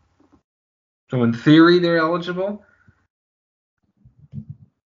 So in theory, they're eligible.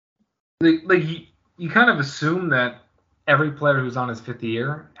 Like you kind of assume that every player who's on his 5th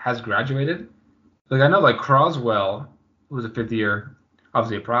year has graduated. Like I know, like Croswell, who was a 5th year,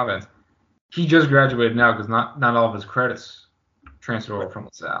 obviously at Providence, he just graduated now because not all of his credits transferred over from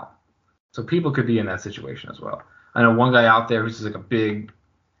LaSalle. So people could be in that situation as well. I know one guy out there who's just like a big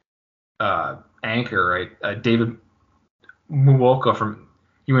anchor, right? David Muoka from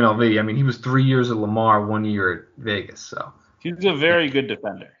UNLV. I mean, he was 3 years at Lamar, 1 year at Vegas. So he's a very good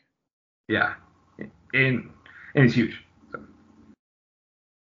defender. Yeah, and he's huge. So,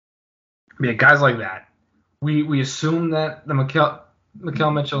 yeah, guys like that. We assume that the Mikael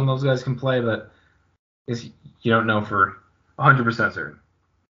Mitchell and those guys can play, but you don't know for 100% certain.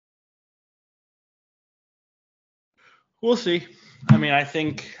 We'll see. I mean, I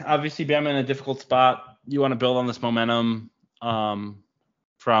think obviously Bama in a difficult spot. You want to build on this momentum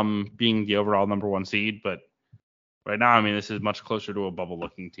from being the overall number 1 seed, but right now, I mean, this is much closer to a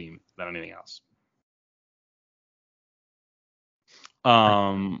bubble-looking team than anything else.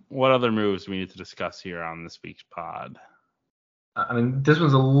 What other moves do we need to discuss here on this week's pod? I mean, this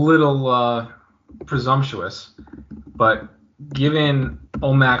one's a little presumptuous, but given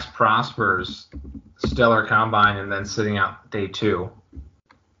Omax Prosper's stellar combine and then sitting out day 2,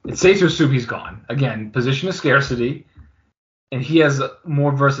 it's safe to assume he's gone. Again, position of scarcity, and he has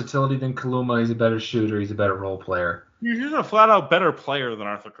more versatility than Kaluma. He's a better shooter. He's a better role player. He's a flat-out better player than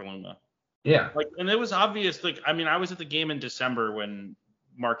Arthur Kaluma. Yeah. Like, and it was obvious. Like, I mean, I was at the game in December when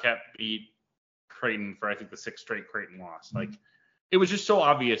Marquette beat Creighton for, I think, the 6th straight Creighton loss. Like, it was just so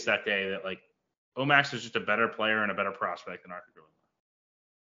obvious that day that, like, Omax is just a better player and a better prospect than Arthur Kaluma.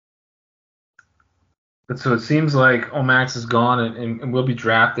 But so it seems like Omax is gone and will be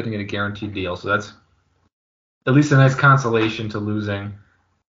drafted and get a guaranteed deal. So that's at least a nice consolation to losing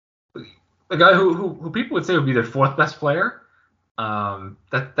the guy who people would say would be their 4th best player.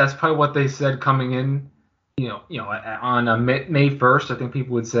 That's probably what they said coming in. On May 1st, I think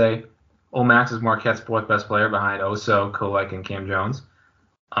people would say Omax is Marquette's 4th best player behind Oso, Kolek, and Cam Jones.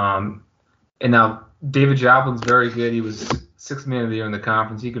 And now David Joplin's very good. He was 6th man of the year in the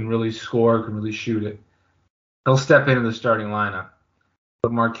conference. He can really score, can really shoot it. He'll step into the starting lineup.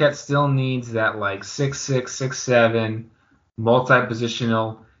 But Marquette still needs that like 6'6", 6'7",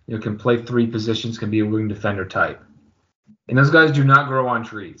 multi-positional, can play 3 positions, can be a wing defender type. And those guys do not grow on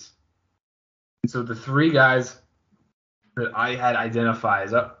trees. And so the 3 guys that I had identified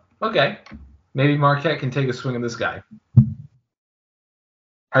as, okay, maybe Marquette can take a swing at this guy.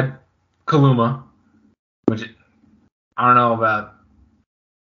 Had Kaluma, which I don't know about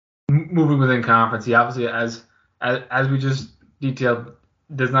moving within conference. He obviously, as we just detailed,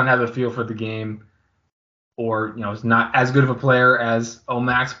 does not have a feel for the game, or is not as good of a player as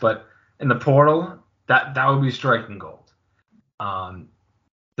Omax. But in the portal, that would be striking gold.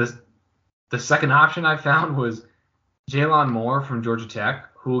 The second option I found was Jalon Moore from Georgia Tech,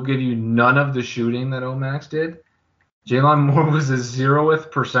 who will give you none of the shooting that Omax did. Jalon Moore was a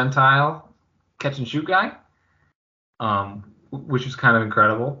 0th percentile catch and shoot guy, which was kind of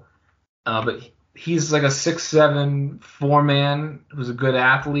incredible. But he's like a 6'7", 4-man who's a good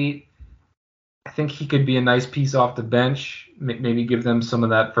athlete. I think he could be a nice piece off the bench, maybe give them some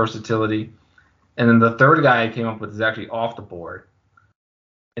of that versatility. And then the third guy I came up with is actually off the board,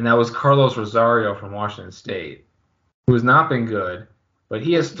 and that was Carlos Rosario from Washington State, who has not been good, but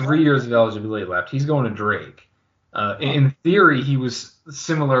he has 3 years of eligibility left. He's going to Drake. In theory, he was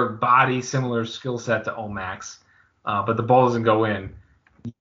similar body, similar skill set to Omax, but the ball doesn't go in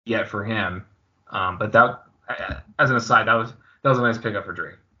yet for him. But that, as an aside, that was a nice pickup for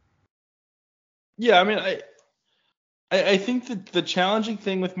Drake. Yeah, I mean, I think that the challenging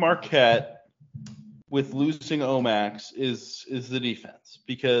thing with Marquette, with losing Omax, is the defense,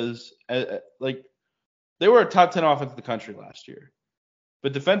 because they were a top 10 offense in the country last year,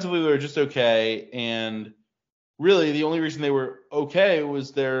 but defensively they were just okay, and really the only reason they were okay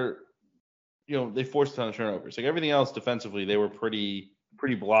was they forced a ton of turnovers. Like everything else defensively, they were pretty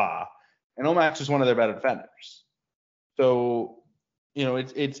blah. And Omax is one of their better defenders. So,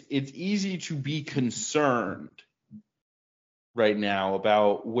 it's easy to be concerned right now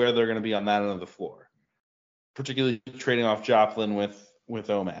about where they're going to be on that end of the floor, particularly trading off Joplin with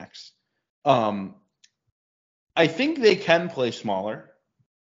Omax. I think they can play smaller,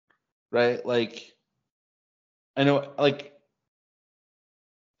 right? Like, I know, like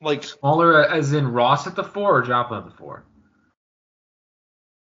Smaller as in Ross at the 4 or Joplin at the 4?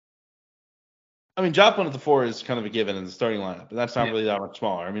 I mean, Joplin at the 4 is kind of a given in the starting lineup, but that's not Yeah. really that much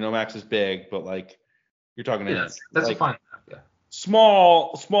smaller. I mean, Omax is big, but like you're talking Yeah, that's like, a fine. Yeah.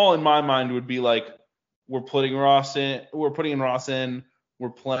 Small in my mind would be like we're putting Ross in, we're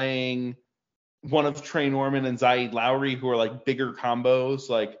playing one of Trey Norman and Zaid Lowry, who are like bigger combos.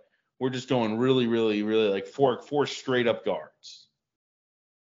 Like we're just going really, really, really like four straight up guards.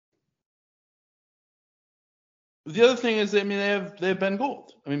 The other thing is, I mean, they have Ben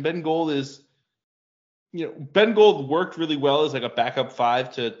Gold. I mean, Ben Gold is, Ben Gold worked really well as like a backup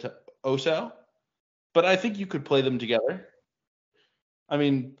 5 to Oso, but I think you could play them together. I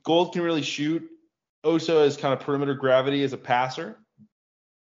mean, Gold can really shoot. Oso has kind of perimeter gravity as a passer.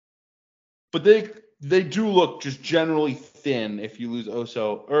 But they do look just generally thin if you lose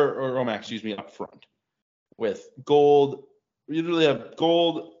Oso or Omax, up front. With Gold, you really have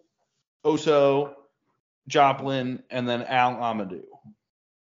Gold, Oso, Joplin, and then Al Amadou.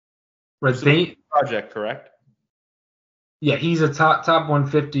 Right. So project, correct? Yeah, he's a top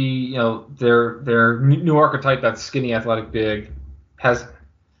 150. Their new archetype, that's skinny, athletic, big, has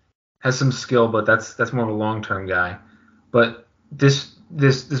some skill, but that's more of a long-term guy. But this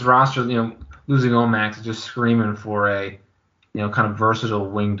roster, losing Omax is just screaming for a kind of versatile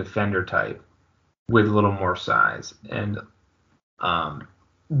wing defender type with a little more size. And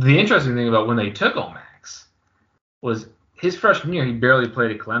the interesting thing about when they took Omax was his freshman year, he barely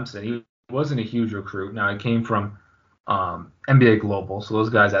played at Clemson. He wasn't a huge recruit. Now, he came from NBA Global, so those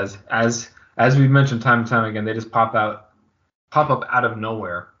guys, as we've mentioned time and time again, they just pop up out of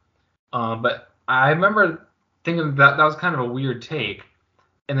nowhere. But I remember thinking that was kind of a weird take,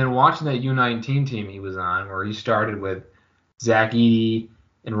 and then watching that U19 team he was on, where he started with Zach Edey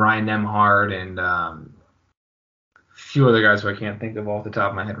and Ryan Nembhard and a few other guys who I can't think of off the top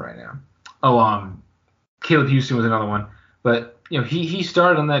of my head right now. Caleb Houston was another one, but he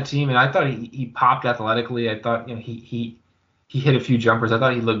started on that team, and I thought he popped athletically. I thought he hit a few jumpers. I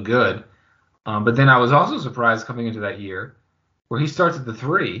thought he looked good. But then I was also surprised coming into that year where he starts at the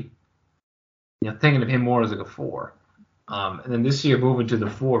 3, thinking of him more as like a 4. And then this year moving to the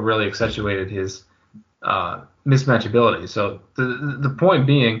 4 really accentuated his mismatch ability. So the point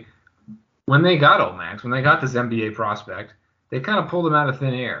being, when they got Omax, when they got this NBA prospect, they kind of pulled him out of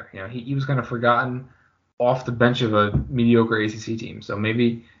thin air. He was kind of forgotten off the bench of a mediocre ACC team. So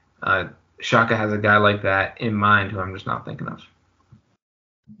maybe Shaka has a guy like that in mind who I'm just not thinking of.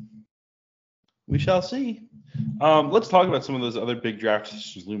 We shall see. Let's talk about some of those other big draft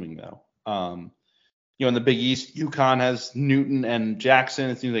decisions looming, though. In the Big East, UConn has Newton and Jackson.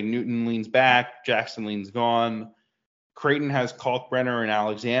 It seems like Newton leans back, Jackson leans gone. Creighton has Kalkbrenner and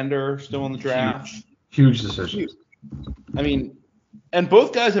Alexander still in the draft. Huge decision. I mean, and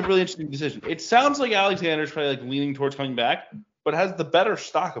both guys have really interesting decisions. It sounds like Alexander's probably like leaning towards coming back, but has the better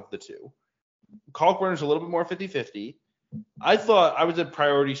stock of the two. Kalkbrenner's a little bit more 50-50. I thought I was at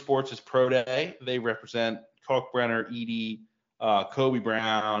Priority Sports' Pro Day. They represent Kalkbrenner, Edey, Kobe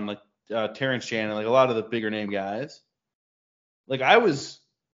Brown, like Terrence Shannon, like a lot of the bigger name guys. Like I was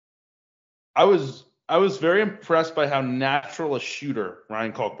very impressed by how natural a shooter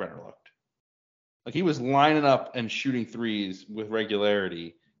Ryan Kalkbrenner looked. Like he was lining up and shooting threes with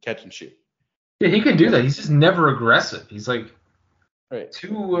regularity, catch and shoot. Yeah, he can do that. He's just never aggressive. He's like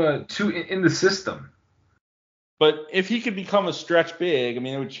too in the system. But if he could become a stretch big, I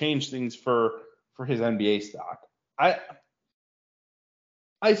mean, it would change things for his NBA stock.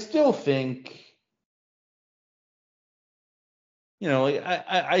 I still think,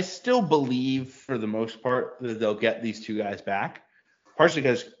 I still believe for the most part that they'll get these two guys back, partially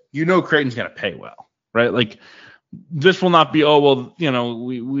because Creighton's going to pay well, right? Like this will not be, we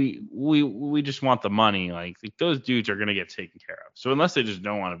just want the money. Like those dudes are going to get taken care of. So unless they just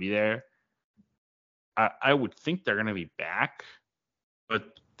don't want to be there, I would think they're going to be back.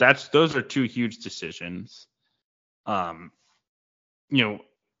 But those are two huge decisions. I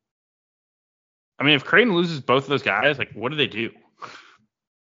mean, if Creighton loses both of those guys, like what do they do?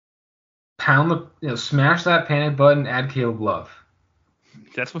 Smash that panic button, add Caleb Love.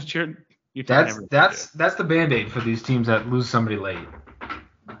 That's what you're that's the Band-Aid for these teams that lose somebody late.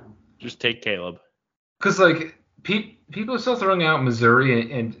 Just take Caleb. Because like people are still throwing out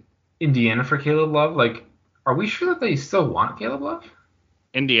Missouri and Indiana for Caleb Love. Like Are we sure that they still want Caleb Love?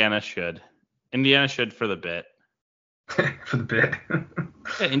 Indiana should. Indiana should for the bit. For the bit.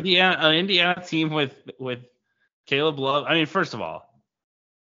 Yeah, Indiana team with Caleb Love. I mean, first of all,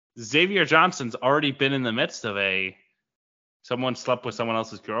 Xavier Johnson's already been in the midst of someone slept with someone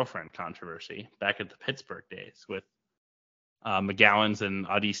else's girlfriend controversy back at the Pittsburgh days with McGowan's and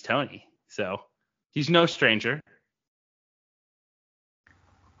Audis Tony. So he's no stranger.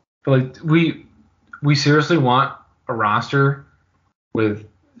 But like we seriously want a roster with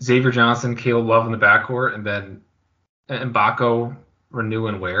Xavier Johnson, Caleb Love in the backcourt, and then Mbako, Renew,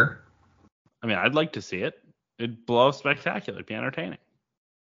 and Ware. I mean, I'd like to see it. It'd blow up spectacular. It'd be entertaining.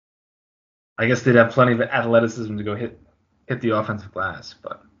 I guess they'd have plenty of athleticism to go hit the offensive glass,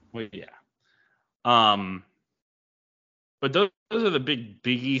 but well, yeah. But those are the Big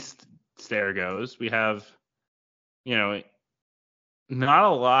East stair goes. We have, not a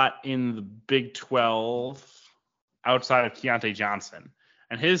lot in the Big 12 outside of Keontae Johnson.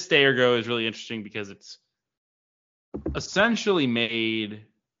 And his stair go is really interesting because it's essentially made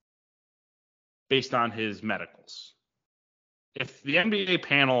based on his medicals. If the NBA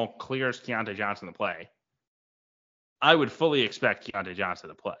panel clears Keontae Johnson to play, I would fully expect Keontae Johnson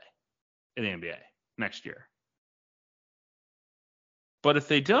to play in the NBA next year. But if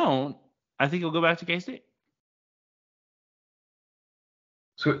they don't, I think he'll go back to K-State.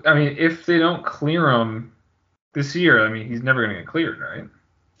 So, I mean, if they don't clear him this year, I mean, he's never going to get cleared, right?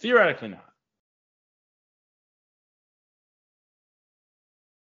 Theoretically not.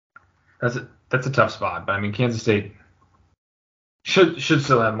 That's a tough spot, but I mean, Kansas State should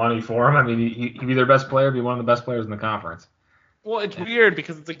still have money for him. I mean, he'd be their best player, be one of the best players in the conference. Well, it's weird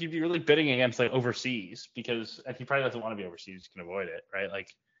because it's like you'd be really bidding against like overseas because if he probably doesn't want to be overseas, he can avoid it, right? Like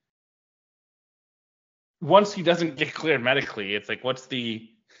once he doesn't get cleared medically, it's like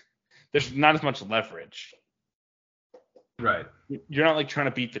there's not as much leverage. Right. You're not like trying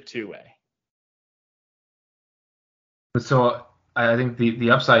to beat the two-way. But so I think the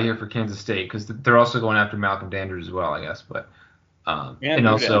upside here for Kansas State, because they're also going after Malcolm Dandridge as well, I guess, but and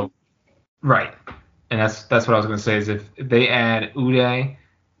also right. And that's what I was going to say is if they add Uday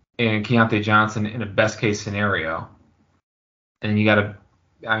and Keontae Johnson in a best case scenario, and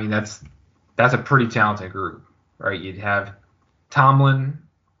that's a pretty talented group, right? You'd have Tomlin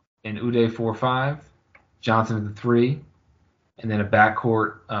and Uday 4-5, Johnson at the 3, and then a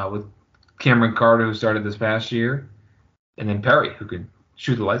backcourt with Cameron Carter, who started this past year, and then Perry, who could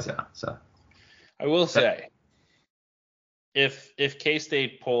shoot the lights out. So I will say, if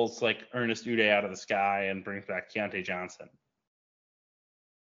K-State pulls like Ernest Uday out of the sky and brings back Keontae Johnson,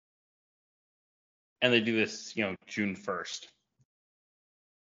 and they do this, June 1st,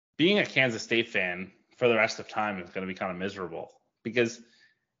 being a Kansas State fan for the rest of time is going to be kind of miserable because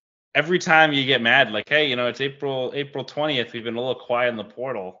every time you get mad, like, hey, it's April 20th, we've been a little quiet in the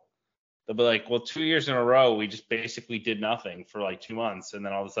portal. They'll be like, well, 2 years in a row, we just basically did nothing for like 2 months, and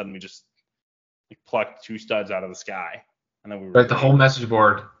then all of a sudden we just plucked 2 studs out of the sky. And then the whole message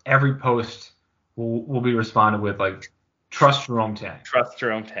board, every post will be responded with like, trust Jerome Tang. Trust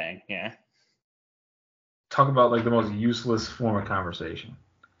Jerome Tang, yeah. Talk about like the most useless form of conversation.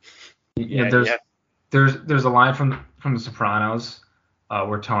 There's a line from The Sopranos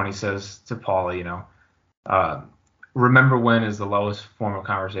where Tony says to Paulie, remember when is the lowest form of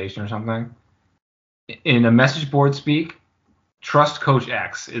conversation or something. In a message board speak, trust Coach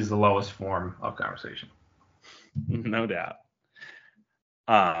X is the lowest form of conversation. No doubt.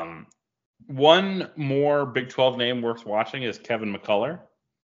 One more Big 12 name worth watching is Kevin McCullough.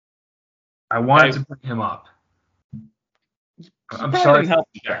 I wanted to bring him up. I'm sorry,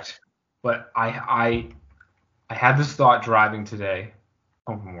 but I had this thought driving today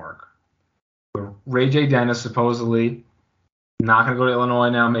home from work. Ray J. Dennis supposedly not going to go to Illinois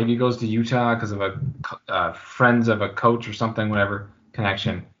now. Maybe he goes to Utah because of a friends of a coach or something, whatever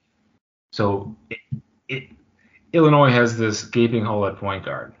connection. So Illinois has this gaping hole at point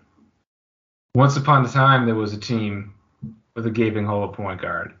guard. Once upon a time, there was a team with a gaping hole at point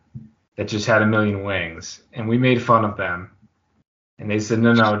guard that just had a million wings, and we made fun of them. And they said,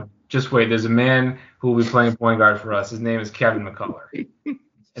 no, just wait. There's a man who will be playing point guard for us. His name is Kevin McCullough.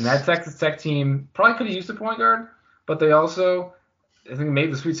 And that Texas Tech team probably could have used a point guard, but they also, I think,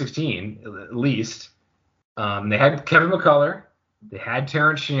 made the Sweet 16 at least. They had Kevin McCullough. They had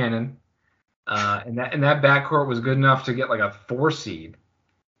Terrence Shannon. And that backcourt was good enough to get like a 4 seed.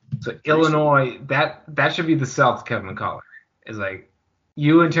 So Illinois, that should be the sell to Kevin McCullough. Is like,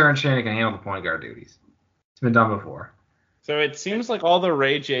 you and Terrence Shannon can handle the point guard duties. It's been done before. So it seems like all the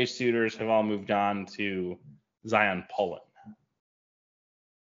Ray J suitors have all moved on to Zion Pullen.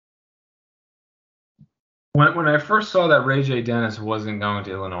 When I first saw that Ray J. Dennis wasn't going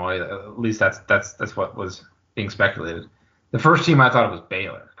to Illinois, at least that's what was being speculated. The first team I thought it was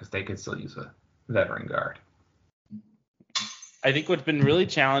Baylor because they could still use a veteran guard. I think what's been really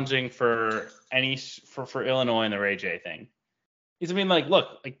challenging for Illinois and the Ray J thing is, I mean, like,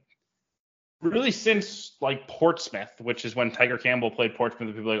 look, like, really since like Portsmouth, which is when Tiger Campbell played Portsmouth,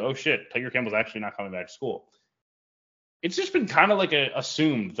 and people were like, oh shit, Tiger Campbell's actually not coming back to school. It's just been kind of like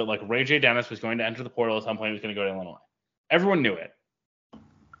assumed that like Ray J. Dennis was going to enter the portal at some point. He was going to go to Illinois. Everyone knew it.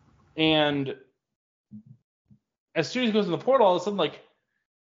 And as soon as he goes in the portal, all of a sudden, like,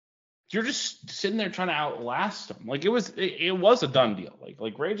 you're just sitting there trying to outlast him. Like, it was a done deal.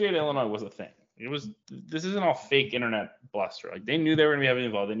 Like Ray J. at Illinois was a thing. This isn't all fake internet bluster. Like, they knew they were going to be heavily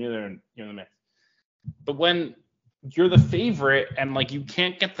involved. They knew they were in the mix. But when you're the favorite and like you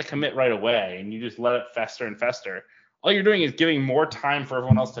can't get the commit right away and you just let it fester and fester, all you're doing is giving more time for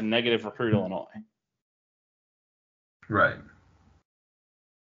everyone else to negative recruit Illinois. Right.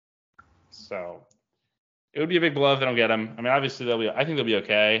 So it would be a big blow if they don't get him. I mean, obviously I think they'll be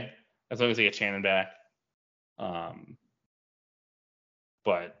okay as long as they get Shannon back. But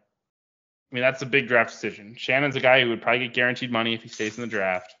I mean, that's a big draft decision. Shannon's a guy who would probably get guaranteed money if he stays in the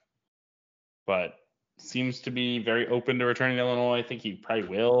draft, but seems to be very open to returning to Illinois. I think he probably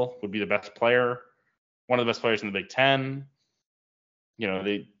would be the best player, one of the best players in the Big Ten. You know,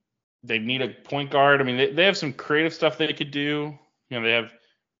 they need a point guard. I mean, they have some creative stuff they could do. You know, they have,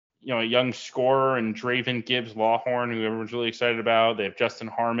 you know, a young scorer and Draven Gibbs Lawhorn, who everyone's really excited about. They have Justin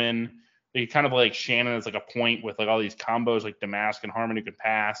Harmon. They kind of like Shannon as like a point with like all these combos like Damask and Harmon who could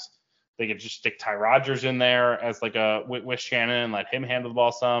pass. They could just stick Ty Rodgers in there as like with Shannon and let him handle the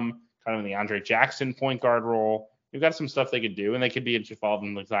ball some, kind of in the Andre Jackson point guard role. We've got some stuff they could do, and they could be involved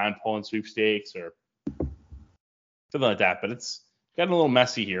in like Zion Poland sweepstakes or something like that. But it's gotten a little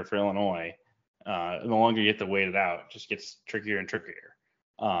messy here for Illinois. And the longer you get to wait it out, it just gets trickier and trickier.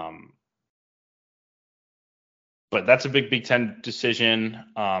 But that's a big Ten decision.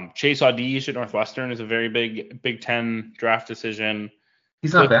 Chase Audige at Northwestern is a very Big Ten draft decision.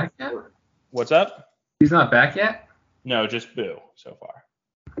 He's not back yet? What's up? He's not back yet? No, just boo so far.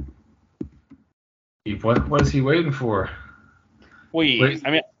 What is he waiting for? Waiting for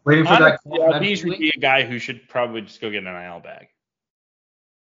that. Audige would be a guy who should probably just go get an NIL bag.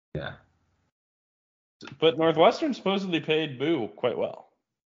 Yeah. But Northwestern supposedly paid Boo quite well.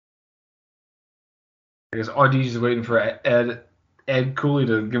 I guess Audige is waiting for Ed Cooley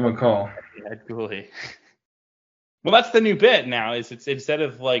to give him a call. Ed Cooley. Well, that's the new bit now. It's instead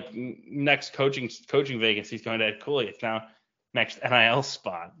of like next coaching vacancies going to Ed Cooley, it's now next NIL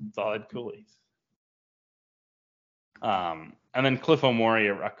spot. It's all Ed Cooley's. And then Cliff Omori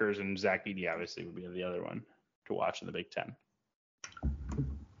at Rutgers and Zach Edey obviously would be the other one to watch in the Big Ten.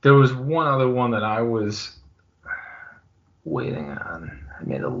 There was one other one that I was waiting on. I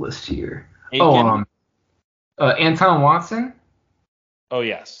made a list here. Anton Watson? Oh,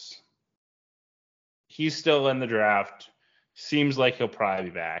 yes. He's still in the draft. Seems like he'll probably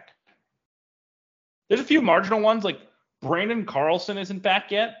be back. There's a few marginal ones, like Brandon Carlson isn't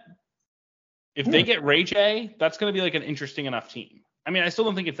back yet. If they get Ray J, that's going to be like an interesting enough team. I mean, I still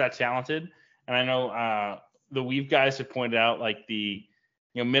don't think it's that talented. And I know the Weave guys have pointed out like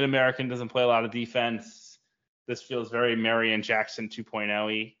Mid-American doesn't play a lot of defense. This feels very Marion Jackson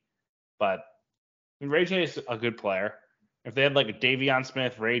 2.0-y. But I mean, Ray J is a good player. If they had like a Davion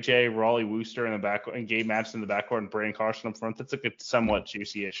Smith, Ray J, Raleigh Wooster in the backcourt, and Gabe Madsen in the backcourt, and Brandon Carlson up front, that's like a somewhat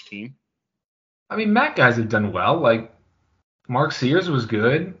juicy-ish team. I mean, Mac guys have done well. Like Mark Sears was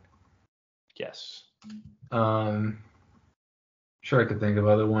good. Yes. Sure, I could think of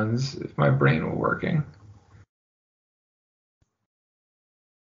other ones if my brain were working.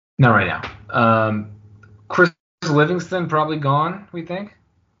 Not right now. Chris Livingston probably gone, we think?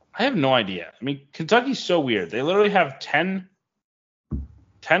 I have no idea. I mean, Kentucky's so weird. They literally have 10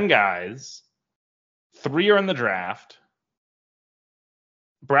 guys. 3 are in the draft.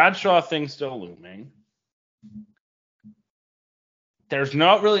 Bradshaw thing's still looming. There's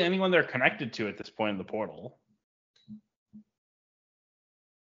not really anyone they're connected to at this point in the portal.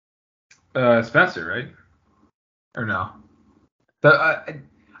 Spencer, right? Or no?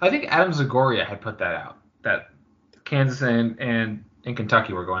 I think Adam Zagoria had put that out. That Kansas and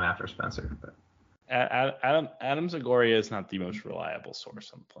Kentucky were going after Spencer. But. Adam Zagoria is not the most reliable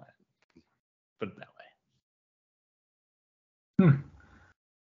source on the planet. Put it that way.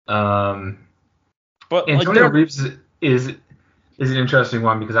 But Antonio Reeves is an interesting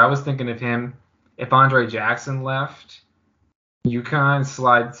one because I was thinking of him if Andre Jackson left. UConn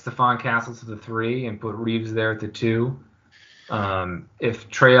slide Stephon Castle to the 3 and put Reeves there at the 2. If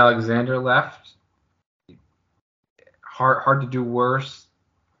Trey Alexander left, hard to do worse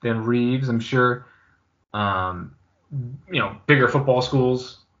than Reeves. I'm sure. Bigger football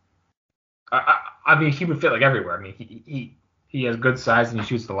schools. I mean, he would fit like everywhere. I mean, he has good size and he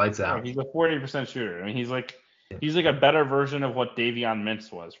shoots the lights out. Yeah, he's a 40% shooter. I mean, he's like a better version of what Davion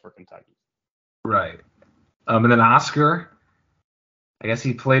Mintz was for Kentucky. Right. And then Oscar, I guess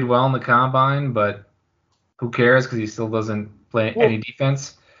he played well in the combine, but who cares because he still doesn't play any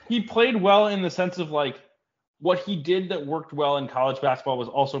defense. He played well in the sense of like what he did that worked well in college basketball was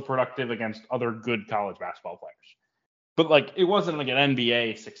also productive against other good college basketball players. But like it wasn't like an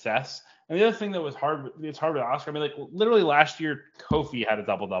NBA success. And the other thing that was hard, it's hard with Oscar. I mean, like literally last year, Kofi had a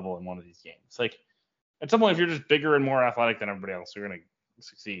double-double in one of these games. Like at some point, if you're just bigger and more athletic than everybody else, you're gonna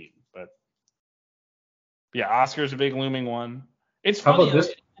succeed. But yeah, Oscar's a big looming one. It's funny. How about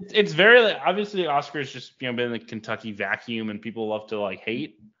this? It's very like, obviously Oscar's just been in the Kentucky vacuum and people love to like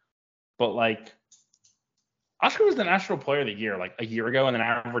hate. But like Oscar was the National Player of the Year like a year ago and then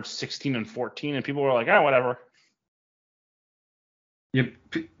averaged 16 and 14 and people were like, oh, whatever. Yeah,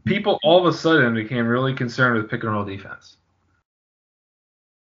 people all of a sudden became really concerned with pick and roll defense.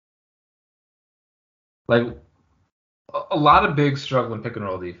 Like a lot of bigs struggle in pick and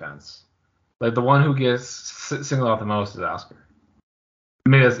roll defense. Like the one who gets singled out the most is Oscar.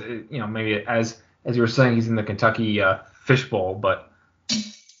 Maybe as you were saying, he's in the Kentucky fishbowl, but did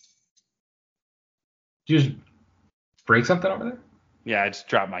you just break something over there? Yeah, I just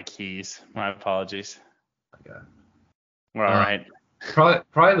dropped my keys. My apologies. Okay. We're all right.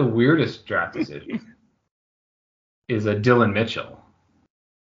 Probably the weirdest draft decision is a Dylan Mitchell.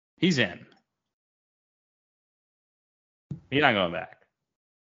 He's in. He's not going back.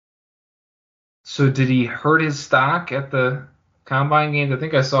 So did he hurt his stock at the combine games? I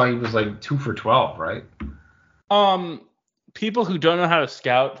think I saw he was like 2 for 12, right? People who don't know how to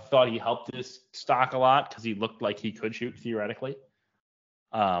scout thought he helped his stock a lot because he looked like he could shoot theoretically.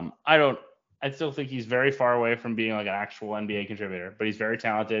 I still think he's very far away from being like an actual NBA contributor, but he's very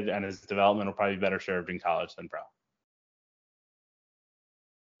talented and his development will probably be better served in college than pro.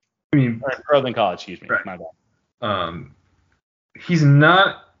 I mean, or pro than college, excuse me. Right. My bad. He's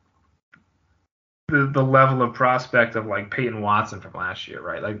not the level of prospect of like Peyton Watson from last year,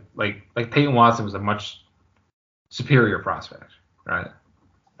 right? Like Peyton Watson was a much superior prospect, right?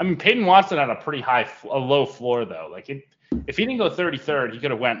 I mean, Peyton Watson had a low floor though. Like if he didn't go 33rd, he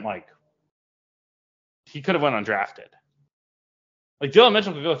could have went undrafted. Like Dylan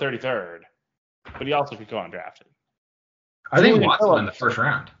Mitchell could go 33rd, but he also could go undrafted. I think Watson went in the first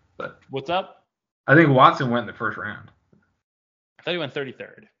round. But what's up? I think Watson went in the first round. I thought he went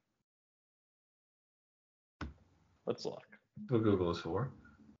 33rd. Let's look. What Google is for.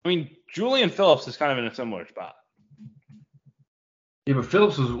 I mean, Julian Phillips is kind of in a similar spot. Yeah, but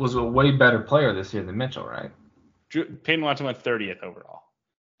Phillips was a way better player this year than Mitchell, right? Peyton Watson went 30th overall.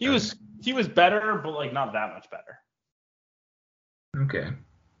 He was better, but like not that much better. Okay.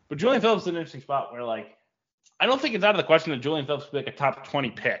 But Julian Phillips is an interesting spot where like I don't think it's out of the question that Julian Phillips will be like a top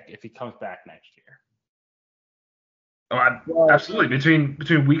 20 pick if he comes back next year. Oh, absolutely.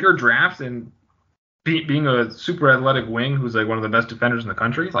 Between weaker drafts and being a super athletic wing who's like one of the best defenders in the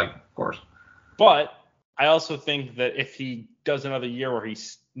country, like of course. But I also think that if he does another year where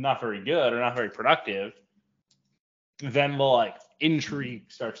he's not very good or not very productive, then the like intrigue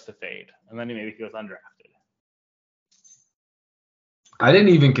starts to fade, and then maybe he goes undrafted. I didn't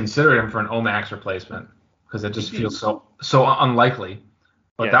even consider him for an Omax replacement because it just feels so unlikely.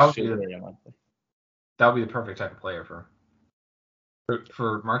 But yeah, that would be the perfect type of player for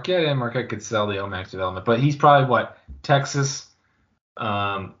Marquette, and Marquette could sell the Omax development. But he's probably Texas.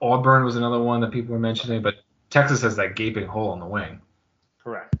 Auburn was another one that people were mentioning, but Texas has that gaping hole in the wing.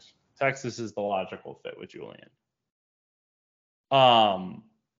 Correct. Texas is the logical fit with Julian.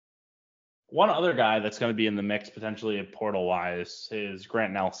 One other guy that's going to be in the mix potentially portal-wise is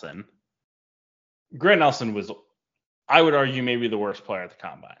Grant Nelson. Grant Nelson was, I would argue, maybe the worst player at the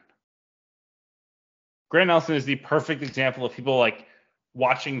combine. Grant Nelson is the perfect example of people like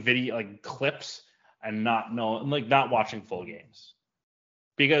watching video like clips and not watching full games.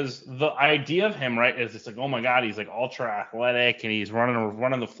 Because the idea of him, right, is it's like, oh my God, he's like ultra athletic and he's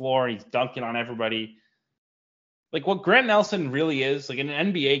running the floor and he's dunking on everybody. Like what Grant Nelson really is, like in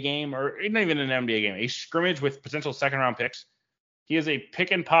an NBA game, or not even an NBA game, a scrimmage with potential second round picks, he is a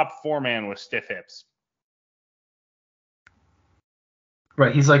pick and pop 4-man with stiff hips.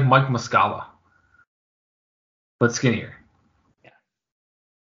 Right, he's like Mike Muscala, but skinnier. Yeah.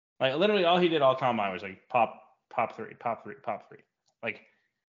 Like literally all he did all combine was like pop three. Like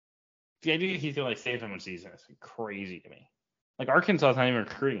the idea he's gonna like save him in season is crazy to me. Like Arkansas is not even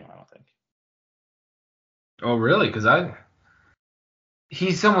recruiting him, I don't think. Oh, really? Because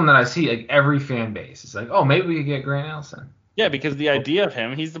he's someone that I see like every fan base. It's like, oh, maybe we could get Grant Nelson. Yeah, because the idea of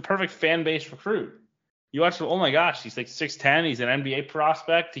him, he's the perfect fan base recruit. You watch, oh my gosh, he's like 6'10", he's an NBA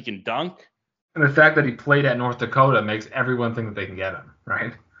prospect, he can dunk. And the fact that he played at North Dakota makes everyone think that they can get him,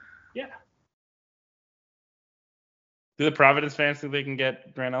 right? Yeah. Do the Providence fans think they can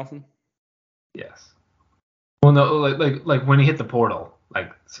get Grant Nelson? Yes. Well, no, like when he hit the portal,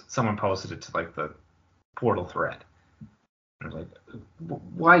 like someone posted it to like the portal thread. I was like,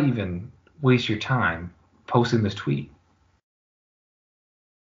 why even waste your time posting this tweet?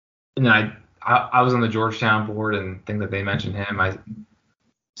 And then I was on the Georgetown board and think that they mentioned him. I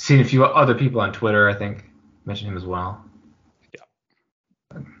seen a few other people on Twitter, I think, mention him as well.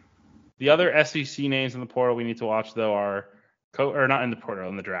 Yeah. The other SEC names in the portal we need to watch though are or not in the portal,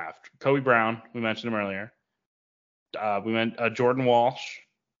 in the draft. Kobe Brown, we mentioned him earlier. We meant Jordan Walsh,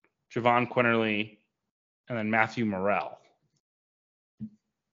 Javon Quinterly, and then Matthew Morrell.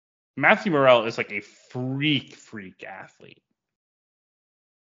 Matthew Morrell is like a freak athlete.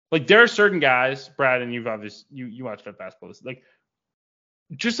 Like there are certain guys, Brad, and you've obviously you watched that basketball. Like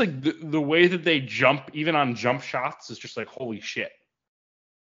just like the way that they jump, even on jump shots, is just like holy shit.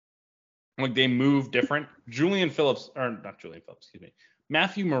 Like they move different.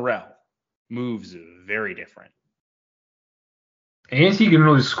 Matthew Morrell moves very different. And he can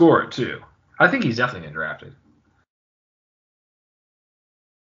really score it too. I think he's definitely getting drafted.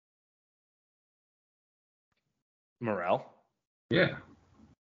 Morrell? Yeah.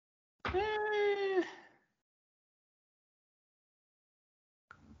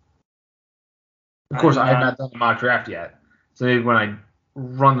 Of course, I have not done the mock draft yet. So maybe when I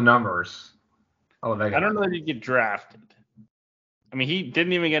run the numbers, I'll evaluate. I don't know that he'd get drafted. I mean, he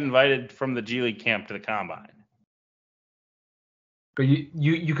didn't even get invited from the G League camp to the combine. But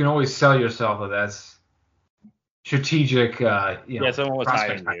you can always sell yourself that that's strategic. Yeah, someone was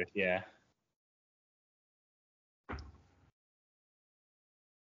hiding you. Yeah.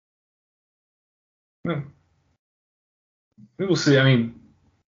 We will see. I mean,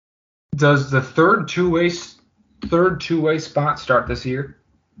 does the third two-way spot start this year?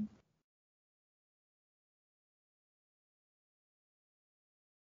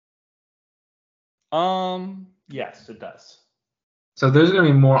 Yes, it does. So there's going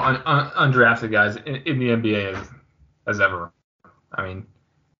to be more undrafted guys in the NBA as ever. I mean,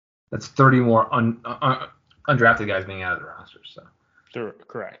 that's 30 more undrafted guys being out of the roster. So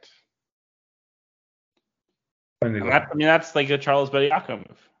correct. That's like a Charles Bediako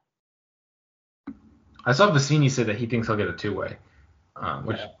move. I saw Vicini said that he thinks he'll get a two-way,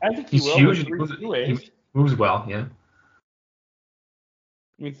 which I think he's huge. He moves well, yeah.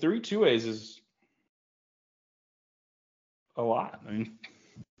 I mean, 3 two-ways is a lot. I mean,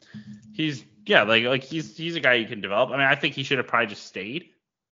 he's a guy you can develop. I mean, I think he should have probably just stayed.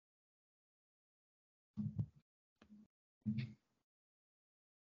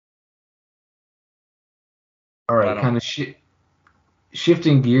 All right, kind of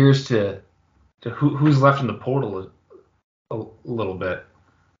shifting gears to who's left in the portal a little bit.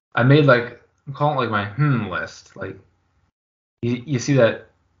 I made I'm calling it like my list. Like you see that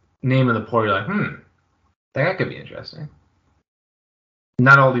name in the portal, you're like that could be interesting.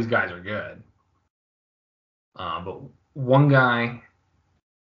 Not all these guys are good, but one guy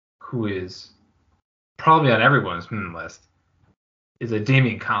who is probably on everyone's list is a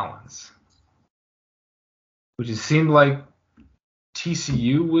Damian Collins, which it seemed like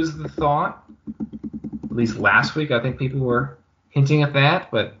TCU was the thought. At least last week, I think people were hinting at that.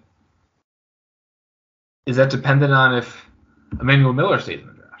 But is that dependent on if Emmanuel Miller stays in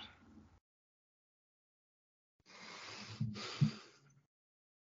the draft?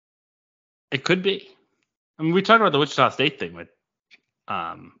 It could be. I mean, we talked about the Wichita State thing with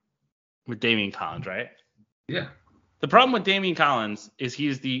Damian Collins, right? Yeah. The problem with Damian Collins is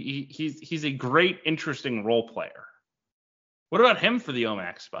he's a great, interesting role player. What about him for the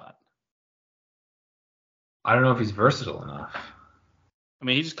OMAC spot? I don't know if he's versatile enough. I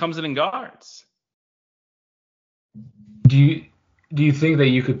mean, he just comes in and guards. Do you think that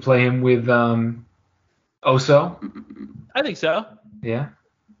you could play him with Oso? I think so. Yeah.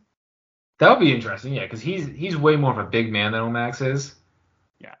 That would be interesting, yeah, because he's way more of a big man than Omax is.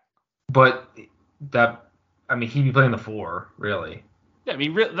 Yeah. But he'd be playing the 4, really. Yeah, I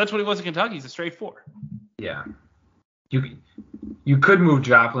mean, that's what he was in Kentucky. He's a straight 4. Yeah. You could move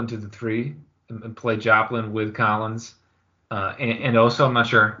Joplin to the 3 and play Joplin with Collins. And also, I'm not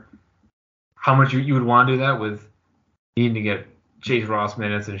sure how much you would want to do that with needing to get Chase Ross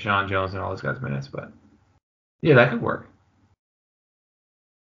minutes and Sean Jones and all those guys minutes. But, yeah, that could work.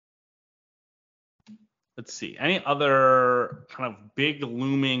 Let's see. Any other kind of big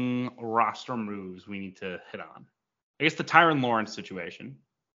looming roster moves we need to hit on? I guess the Tyron Lawrence situation.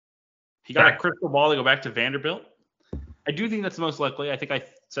 He got a crystal ball to go back to Vanderbilt. I do think that's the most likely. I think I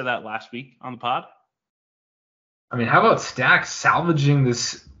said that last week on the pod. I mean, how about Stack salvaging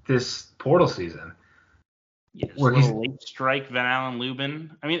this portal season? Yeah, just a little late strike Van Allen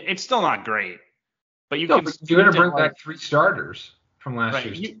Lubin. I mean, it's still not great, but you're going to bring back 3 starters from last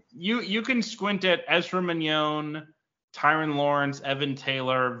year. You can squint at Ezra Mignon, Tyron Lawrence, Evan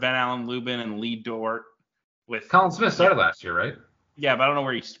Taylor, Van Allen Lubin, and Lee Dort. With Colin Smith started last year, right? Yeah, but I don't know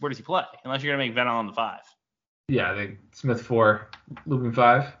where does he play unless you're gonna make Van Allen the 5. Yeah, I think Smith 4, Lubin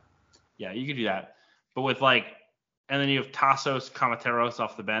 5. Yeah, you could do that, but with and then you have Tassos Kamateros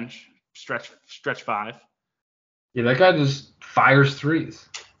off the bench, stretch 5. Yeah, that guy just fires threes.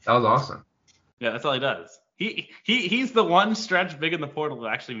 That was awesome. Yeah, that's all he does. He's the one stretch big in the portal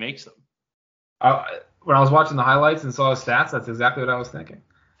that actually makes them. When I was watching the highlights and saw his stats, that's exactly what I was thinking.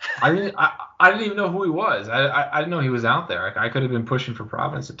 I didn't even know who he was. I didn't know he was out there. I could have been pushing for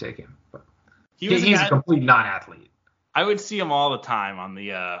Providence to take him. But he's a complete non-athlete. I would see him all the time on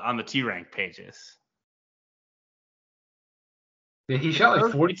the T-rank pages. Yeah, he shot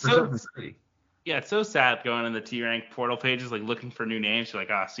like 40% from 3. Yeah, it's so sad going in the T-rank portal pages, looking for new names. You're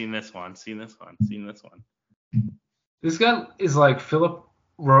like, seen this one, seen this one, seen this one. This guy is like Philip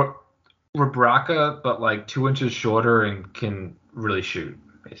Rebraca, but 2 inches shorter and can really shoot,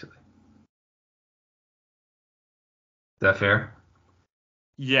 basically. Is that fair?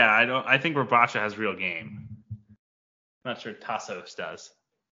 Yeah, I think Rebraca has real game. I'm not sure Tassos does.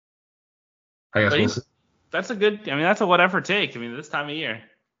 I guess we'll see. That's a whatever take. This time of year.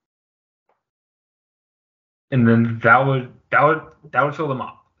 And then that would fill them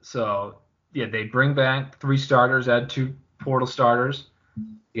up. So yeah, they bring back 3 starters, add 2 portal starters.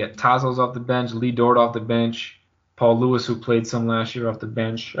 You get Tassos off the bench, Lee Dort off the bench, Paul Lewis, who played some last year, off the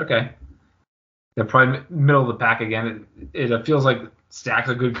bench. Okay, they're probably middle of the pack again. It feels like Stack's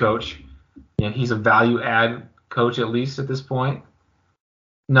a good coach. He's a value add coach at least at this point.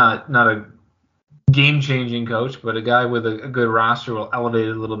 Not a game changing coach, but a guy with a good roster will elevate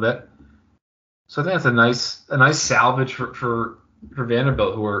it a little bit. So I think that's a nice salvage for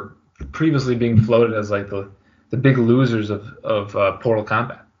Vanderbilt, who were previously being floated as the big losers of portal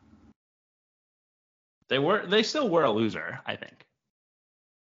combat. They still were a loser, I think.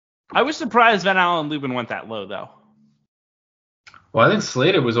 I was surprised Van Allen Lubin went that low though. Well, I think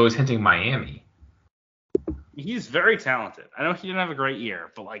Slater was always hinting Miami. He's very talented. I know he didn't have a great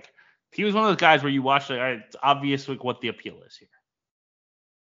year, but he was one of those guys where you watch it's obvious what the appeal is here.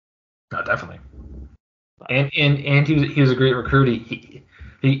 No, definitely. And he was a great recruit. He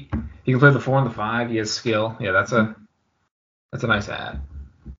can play the 4 and the 5. He has skill. Yeah, that's a nice add.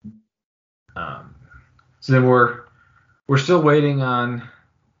 So then we're still waiting on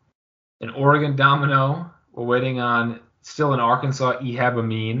an Oregon domino. We're waiting on still an Arkansas Ehab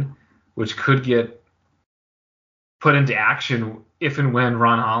Amin, which could get put into action if and when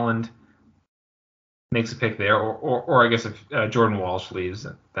Ron Holland makes a pick there, or I guess if Jordan Walsh leaves,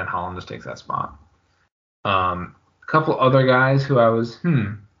 then Holland just takes that spot. A couple other guys who I was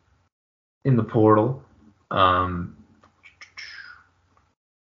in the portal.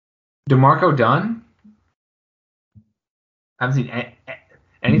 DeMarco Dunn. I haven't seen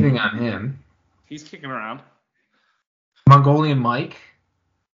anything on him. He's kicking around. Mongolian Mike.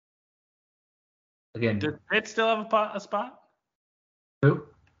 Again. Does Pitt still have a spot? Who?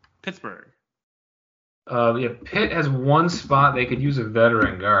 Pittsburgh. Pitt has 1 spot. They could use a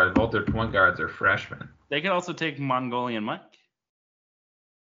veteran guard. Both their point guards are freshmen. They could also take Mongolian Mike.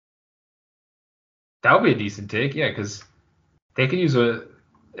 That would be a decent take, yeah, because they could use a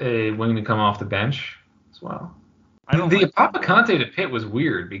wing to come off the bench as well. The Papacante to Pitt was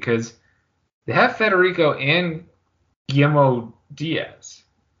weird because they have Federico and Guillermo Diaz.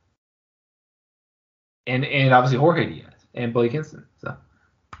 And obviously Jorge Diaz and Blake Kinston. So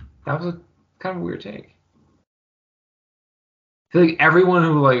that was a kind of a weird take. I feel like everyone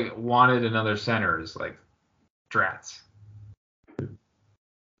who wanted another center is drats.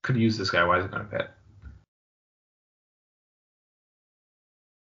 Could use this guy. Why is it going to Pitt?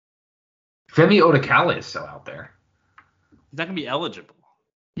 Femi Odekale is still out there. He's not going to be eligible.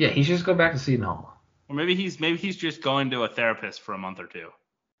 Yeah, he should just go back to Seton Hall. Or maybe he's just going to a therapist for a month or 2.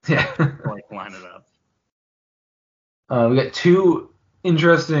 Yeah. Line it up. We got 2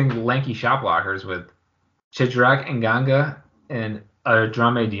 interesting lanky shot blockers with Chedrak Nganga and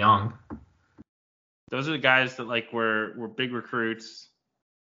Drame Diong. Those are the guys that were big recruits.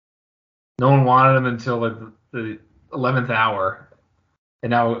 No one wanted them until the 11th hour,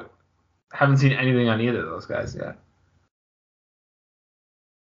 and now Haven't seen anything on either of those guys yet.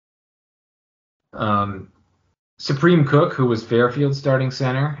 Supreme Cook, who was Fairfield's starting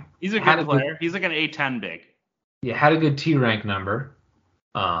center, He's a good player. He's like an A10 big. Yeah, had a good T rank number.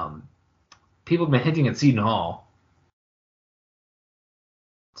 People have been hinting at Seton Hall.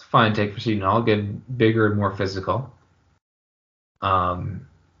 It's a fine take for Seton Hall, getting bigger and more physical. Ian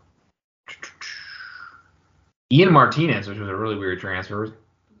Martinez, which was a really weird transfer.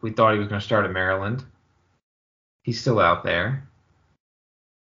 We thought he was going to start at Maryland. He's still out there.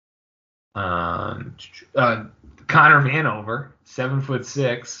 Connor Vanover,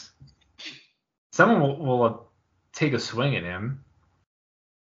 7'6". Someone will take a swing at him.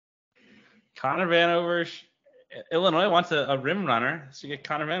 Connor Vanover, Illinois wants a rim runner, so you get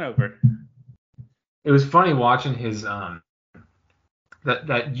Connor Vanover. It was funny watching his that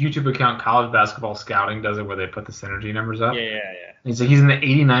YouTube account, College Basketball Scouting, does it where they put the synergy numbers up. Yeah. And so he's in the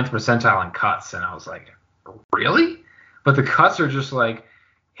 89th percentile in cuts, and I was like, really? But the cuts are just like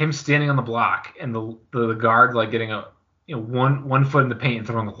him standing on the block and the guard like getting a one foot in the paint and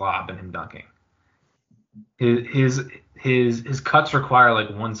throwing a lob and him dunking. His cuts require like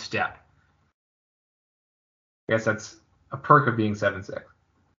one step. I guess that's a perk of being 7'6".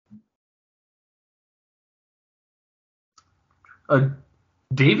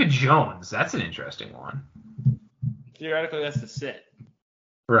 David Jones, that's an interesting one. Theoretically, that's the sit.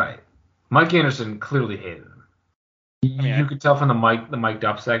 Right. Mike Anderson clearly hated him. You could tell from the mic'd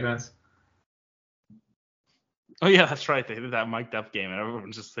up segments. Oh yeah, that's right. They did that mic'd up game, and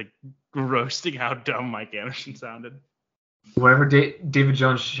everyone just like roasting how dumb Mike Anderson sounded. Whenever David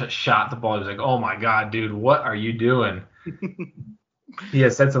Jones shot the ball, he was like, "Oh my God, dude, what are you doing?" He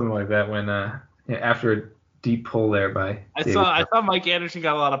had said something like that when after a deep pull there by. I thought Mike Anderson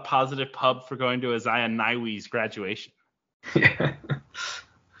got a lot of positive pub for going to Isaiah Naiwi's graduation. Yeah.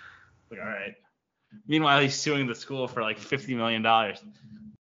 Like, all right. Meanwhile, he's suing the school for like $50 million.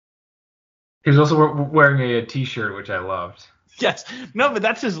 He was also wearing a T-shirt, which I loved. Yes. No, but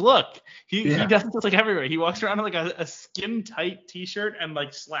that's his look. He does this like everywhere. He walks around in like a skin-tight T-shirt and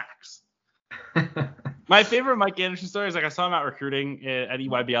like slacks. My favorite Mike Anderson story is like I saw him out recruiting at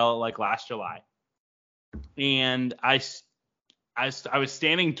EYBL like last July. And I was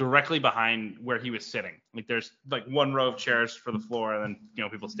standing directly behind where he was sitting. Like there's like one row of chairs for the floor, and then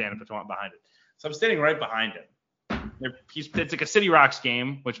people stand up behind it. So I'm standing right behind him. It's like a City Rocks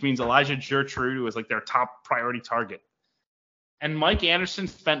game, which means Elijah Gertrude was like their top priority target. And Mike Anderson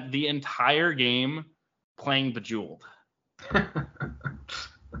spent the entire game playing Bejeweled. I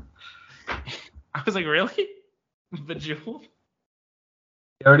was like, really? Bejeweled?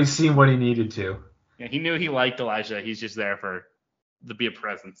 He already seen what he needed to. Yeah, he knew he liked Elijah. He's just there to be a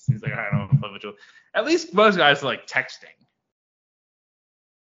presence. He's like, I don't want to play Bejeweled. At least most guys are like texting.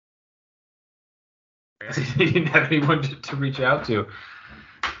 He didn't have anyone to reach out to.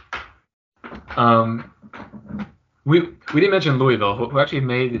 We didn't mention Louisville, who actually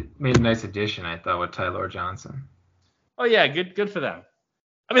made a nice addition, I thought, with Tyler Johnson. Oh yeah, good for them.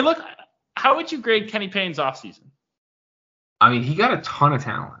 I mean, look, how would you grade Kenny Payne's offseason? I mean, he got a ton of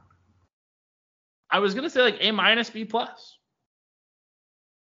talent. I was gonna say like A-, B+.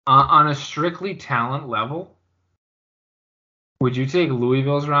 On a strictly talent level, would you take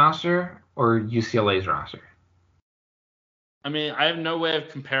Louisville's roster or UCLA's roster? I mean, I have no way of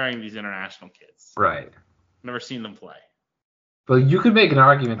comparing these international kids. Right. Never seen them play. But you could make an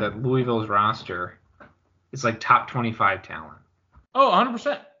argument that Louisville's roster is like top 25 talent. Oh,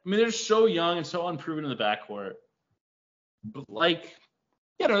 100%. I mean, they're so young and so unproven in the backcourt. But like,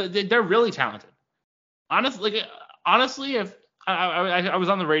 they're really talented. Honestly, if I was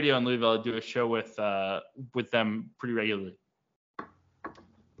on the radio in Louisville, I do a show with them pretty regularly.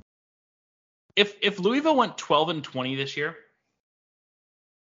 If Louisville went 12-20 this year,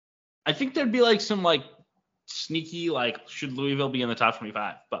 I think there'd be like some like sneaky like should Louisville be in the top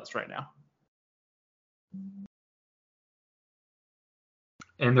 25 buzz right now.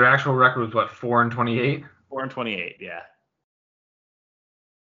 And their actual record was what, 4-28? 4-28, yeah.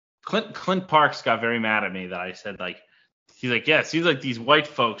 Clint Parks got very mad at me that I said like he's like, yeah, it seems like these white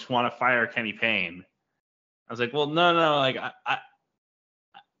folks want to fire Kenny Payne. I was like, well, no, like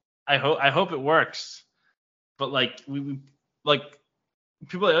I hope it works, but like we like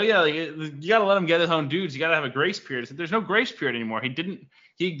people are like, oh yeah, like, you gotta let him get his own dudes. You gotta have a grace period. I said, there's no grace period anymore. He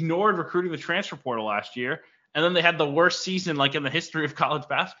ignored recruiting the transfer portal last year, and then they had the worst season like in the history of college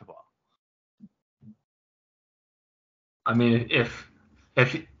basketball. I mean, if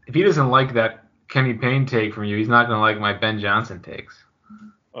he doesn't like that Kenny Payne take from you, he's not gonna like my Ben Johnson takes.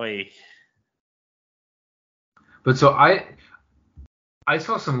 Oy. But so I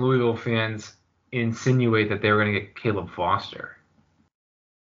saw some Louisville fans insinuate that they were going to get Caleb Foster.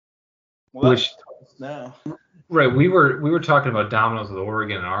 Well, which now. Right, we were talking about dominoes with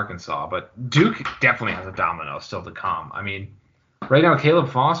Oregon and Arkansas, but Duke definitely has a domino still to come. I mean, right now Caleb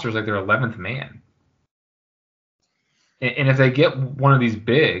Foster is like their 11th man, and if they get one of these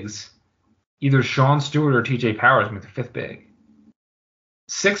bigs, either Sean Stewart or T.J. Powers make the fifth big.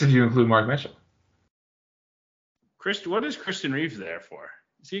 6 if you include Mark Mitchell. What is Christian Reeves there for?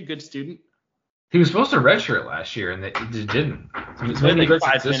 Is he a good student? He was supposed to redshirt last year, and they just didn't. He played like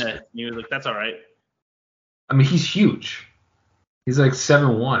 5 minutes, and he was like, "That's all right." I mean, he's huge. He's like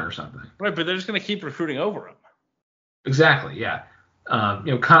 7'1" or something. Right, but they're just gonna keep recruiting over him. Exactly, yeah. Kind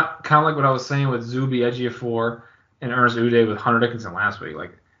of like what I was saying with Zuby Ejiofor and Ernest Uday with Hunter Dickinson last week.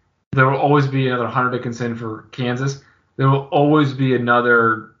 Like, there will always be another Hunter Dickinson for Kansas. There will always be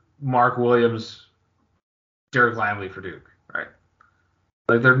another Mark Williams, Derek Lively for Duke, right?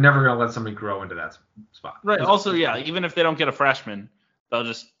 Like, they're never going to let somebody grow into that spot. Right. Also, yeah, even if they don't get a freshman, they'll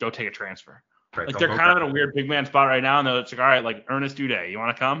just go take a transfer. Right, like, they're kind of in a weird big man spot right now, and it's like, all right, like, Ernest Uday, you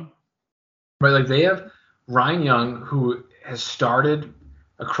want to come? Right, like, they have Ryan Young, who has started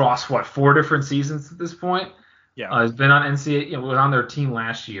across, 4 different seasons at this point? Yeah. Has been on NCAA, was on their team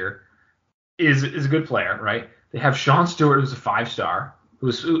last year, is a good player, right? They have Sean Stewart, who's a 5-star,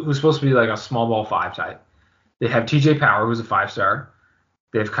 who's supposed to be like a small ball 5 type. They have T.J. Power, who's a 5-star.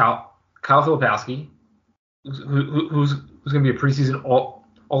 They have Kyle Filipowski, who's going to be a preseason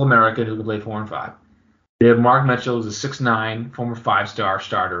All-American who can play 4 and 5. They have Mark Mitchell, who's a 6'9", former 5-star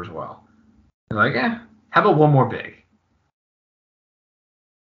starter as well. They're like, how about one more big?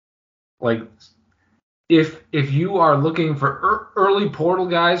 Like, if you are looking for early portal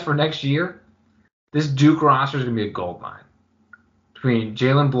guys for next year, this Duke roster is going to be a gold mine. Between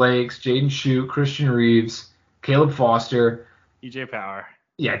Jalen Blakes, Jaden Shute, Christian Reeves, Caleb Foster, TJ Power.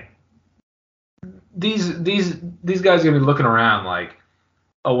 Yeah. These guys are going to be looking around like,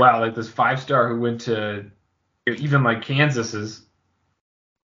 oh, wow, like this 5-star who went to even like Kansas is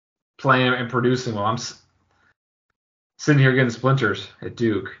playing and producing while I'm sitting here getting splinters at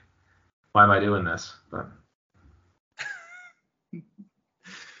Duke. Why am I doing this? But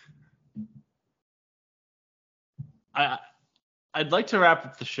I'd like to wrap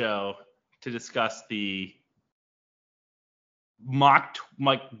up the show to discuss the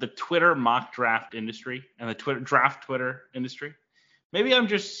Twitter mock draft industry and the Twitter industry. Maybe I'm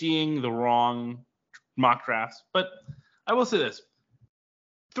just seeing the wrong mock drafts, but I will say this.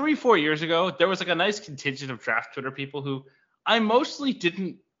 3-4 years ago, there was like a nice contingent of draft Twitter people who I mostly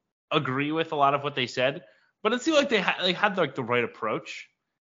didn't agree with a lot of what they said, but it seemed like they had like the right approach.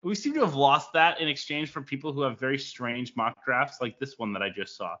 We seem to have lost that in exchange for people who have very strange mock drafts, like this one that I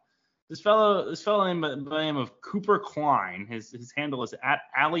just saw. This fellow named by the name of Cooper Klein. His handle is at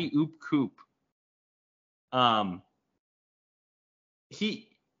Alley Oop Coop. He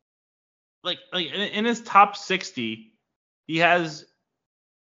like in his top 60, he has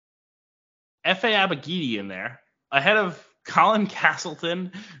F.A. Abagidi in there, ahead of Colin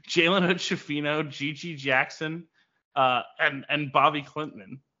Castleton, Jalen Hood-Schifino, Gigi Jackson, and Bobby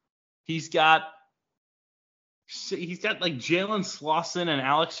Clinton. He's got like Jalen Slauson and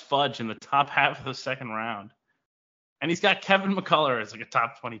Alex Fudge in the top half of the second round. And he's got Kevin McCullough as like a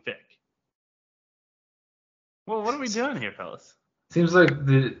top 20 pick. Well, what are we doing here, fellas? Seems like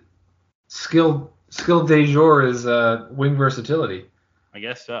the skill de jour is wing versatility. I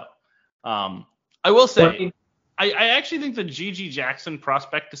guess so. I will say, I actually think the Gigi Jackson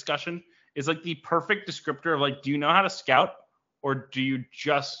prospect discussion is like the perfect descriptor of like, do you know how to scout, or do you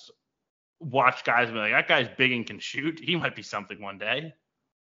just watch guys and be like, that guy's big and can shoot, he might be something one day?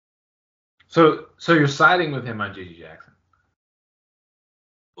 So you're siding with him on Gigi Jackson?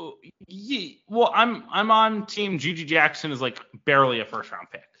 Yeah, well, I'm on team Gigi Jackson is like barely a first round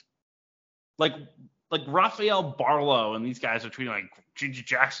pick. Like Raphael Barlow and these guys are tweeting like Gigi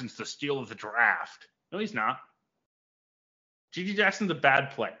Jackson's the steal of the draft. No, he's not. Gigi Jackson's a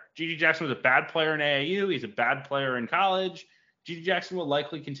bad player. Gigi Jackson was a bad player in AAU. He's a bad player in college. Gigi Jackson will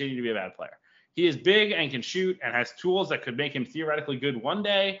likely continue to be a bad player. He is big and can shoot and has tools that could make him theoretically good one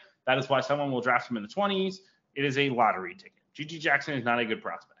day. That is why someone will draft him in the 20s. It is a lottery ticket. Gigi Jackson is not a good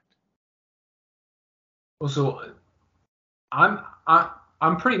prospect. Well, so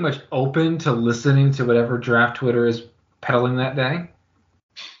I'm pretty much open to listening to whatever draft Twitter is peddling that day.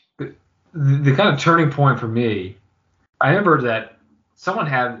 The kind of turning point for me, I remember that someone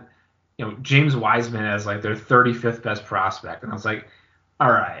had, James Wiseman as like their 35th best prospect, and I was like, all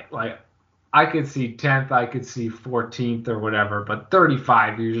right, like I could see 10th, I could see 14th or whatever, but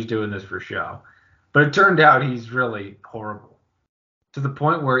 35, you're just doing this for show. But it turned out he's really horrible. to the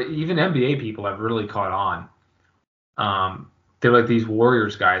point where even NBA people have really caught on. They're like these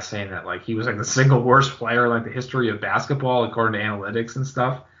Warriors guys saying that like he was like the single worst player in like the history of basketball according to analytics and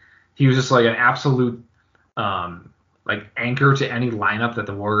stuff. He was just like an absolute like anchor to any lineup that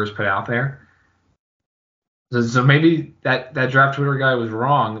the Warriors put out there. So maybe that draft Twitter guy was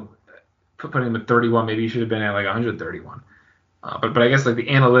wrong, putting him at 31. Maybe he should have been at like 131. But I guess like the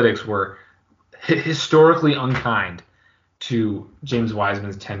analytics were historically unkind to James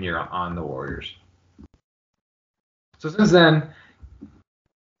Wiseman's tenure on the Warriors. So since then,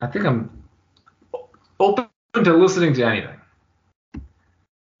 I think I'm open to listening to anything.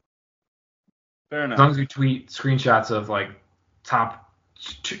 Fair enough. As long as you tweet screenshots of like top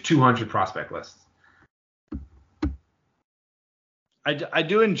 200 prospect lists. I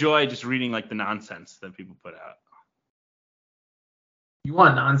do enjoy just reading like the nonsense that people put out. You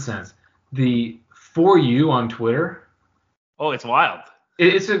want nonsense? The For You on Twitter. Oh, it's wild.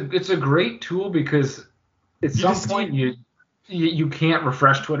 It's a great tool because at some point you can't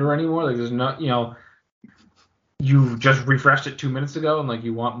refresh Twitter anymore. Like there's no, you just refreshed it 2 minutes ago and like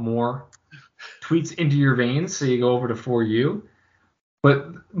you want more tweets into your veins, so you go over to For You.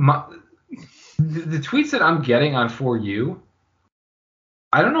 But the tweets that I'm getting on For You,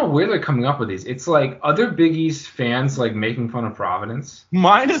 I don't know where they're coming up with these. It's like other Big East fans like making fun of Providence.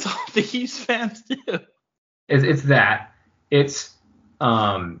 Mine is all the East fans too. It's that. It's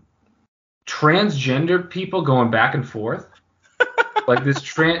transgender people going back and forth. Like this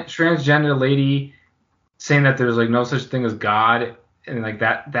transgender lady saying that there's like no such thing as God, and like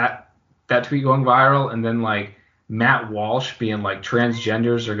that tweet going viral, and then like Matt Walsh being like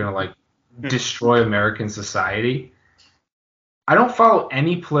transgenders are gonna like destroy American society. I don't follow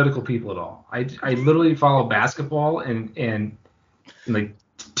any political people at all. I literally follow basketball and like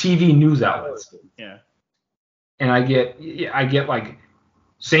TV news outlets. Yeah. And I get like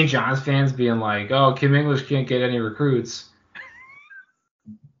St. John's fans being like, "Oh, Kim English can't get any recruits."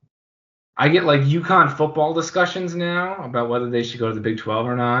 I get like UConn football discussions now about whether they should go to the Big 12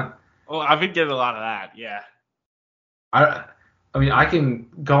 or not. Oh, I've been getting a lot of that. Yeah. I mean, I can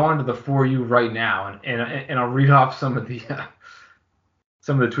go onto the For You right now and I'll read off some of the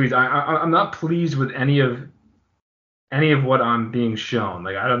tweets. I'm not pleased with any of what I'm being shown.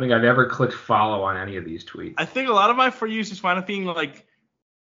 Like I don't think I've ever clicked follow on any of these tweets. I think a lot of my For Yous just wind up being like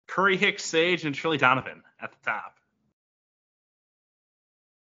Curry, Hicks, Sage, and Trilly Donovan at the top.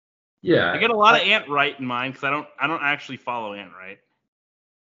 Yeah. I get a lot of Ant Wright in mine because I don't actually follow Ant Wright.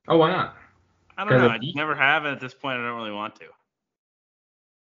 Oh, why not? I don't know. I never have, and at this point, I don't really want to.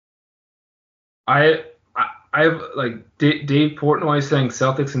 I have like Dave Portnoy saying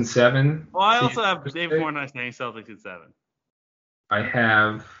Celtics in 7. Well, I also have Dave Portnoy saying Celtics in 7. I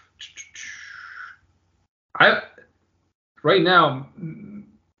have right now,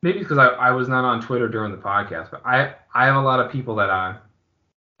 maybe because I was not on Twitter during the podcast, but I have a lot of people that I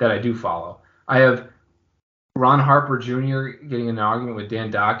do follow. I have Ron Harper Jr. getting in an argument with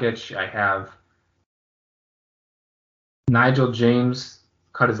Dan Dockich. I have Nigel James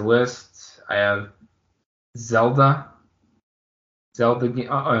cut his list. I have Zelda. Oh,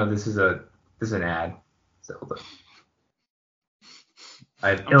 this is an ad. Zelda. I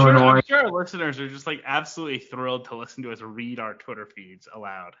have Illinois. I'm sure our listeners are just like absolutely thrilled to listen to us read our Twitter feeds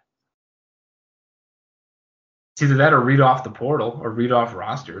aloud. It's either that or read off the portal or read off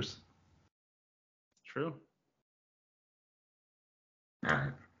rosters. True. All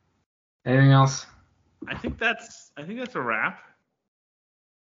right. Anything else? I think that's a wrap.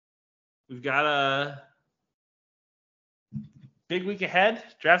 We've got a big week ahead.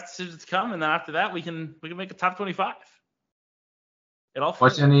 Draft decisions come, and then after that, we can make a top 25. It all.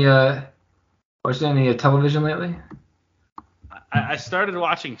 Watched any television lately? I started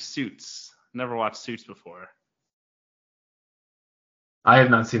watching Suits. Never watched Suits before. I have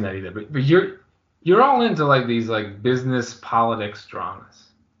not seen that either. But you're all into like these like business politics dramas.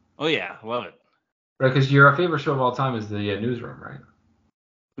 Oh yeah, love it. Right, because your favorite show of all time is the Newsroom, right?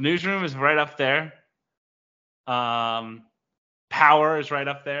 The Newsroom is right up there. Power is right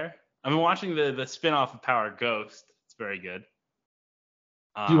up there. I've been watching the spin-off of Power, Ghost. It's very good.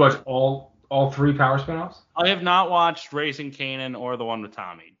 Do you watch all 3 Power spinoffs? I have not watched Raising Kanan or the one with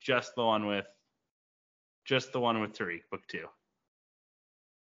Tommy. Just the one with Tariq, book 2.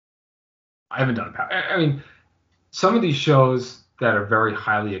 I haven't done Power. I mean, some of these shows that are very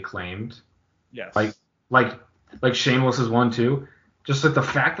highly acclaimed. Yes. Like Shameless is one too. Just like the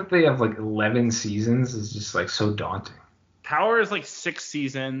fact that they have like 11 seasons is just like so daunting. Power is like 6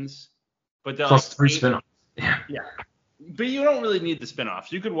 seasons, but plus 3 spinoffs. Yeah. Yeah. But you don't really need the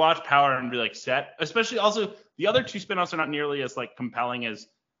spinoffs. You could watch Power and be like set. Especially also the other two spinoffs are not nearly as like compelling as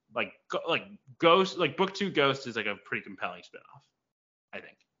like Ghost. Like Book 2 Ghost is like a pretty compelling spinoff, I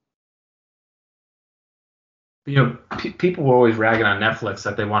think. You know, people were always ragging on Netflix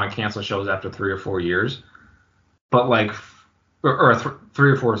that they want to cancel shows after 3 or 4 years, but like, or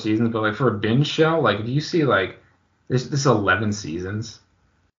 3 or 4 seasons. But like for a binge show, like if you see like this 11 seasons,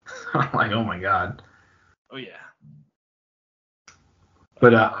 I'm like, oh my god. Oh yeah.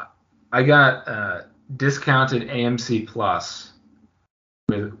 But I got discounted AMC Plus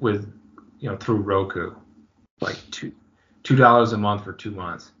with through Roku, like $2 a month for 2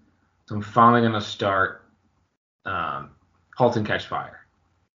 months. So I'm finally gonna start Halt and Catch Fire,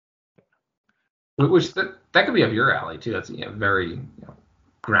 which that could be up your alley too. That's very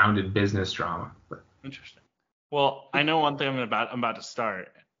grounded business drama. But. Interesting. Well, I know one thing I'm about to start.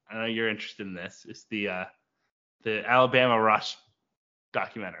 I know you're interested in this. It's the Alabama Rush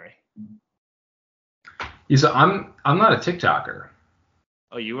documentary. Yeah, so I'm not a TikToker.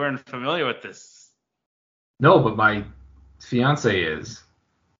 Oh, you weren't familiar with this? No, but my fiance is.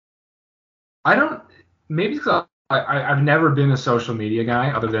 I don't. Maybe because I've never been a social media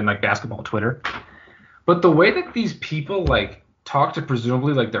guy other than like basketball Twitter. But the way that these people like talk to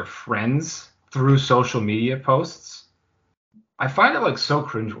presumably like their friends through social media posts, I find it like so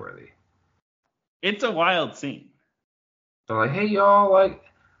cringeworthy. It's a wild scene. They're like, hey y'all, like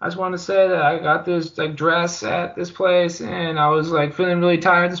I just want to say that I got this like dress at this place and I was like feeling really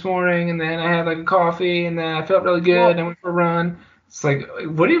tired this morning and then I had like a coffee and then I felt really good and I went for a run. It's like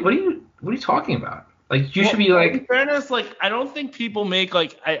what are you talking about? Like you should be like. In fairness, like I don't think people make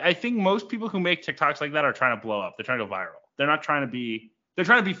like I think most people who make TikToks like that are trying to blow up. They're trying to go viral. They're not trying to be. They're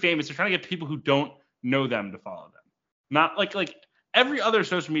trying to be famous. They're trying to get people who don't know them to follow them. Not like every other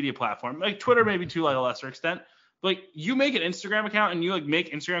social media platform, like Twitter maybe to like a lesser extent. But, like you make an Instagram account and you like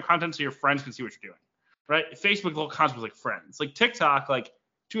make Instagram content so your friends can see what you're doing, right? Facebook little concept was like friends. Like TikTok, like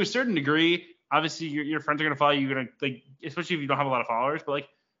to a certain degree, obviously your friends are gonna follow you. You're gonna like, especially if you don't have a lot of followers. But like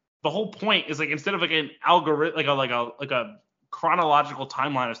the whole point is like instead of like an algorithm, like a chronological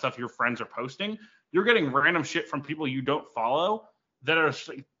timeline of stuff your friends are posting, you're getting random shit from people you don't follow that are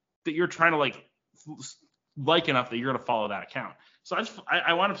that you're trying to like enough that you're gonna follow that account. So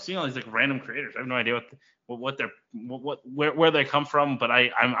I wound up seeing all these like random creators. I have no idea where they come from, but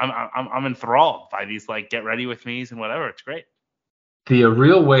I'm enthralled by these like get ready with me's and whatever. It's great. The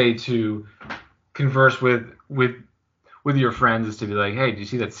real way to converse with your friends is to be like, hey, do you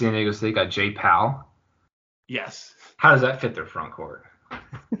see that San Diego State got Jay Powell? Yes. How does that fit their front court?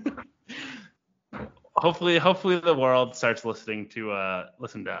 Hopefully the world starts listening to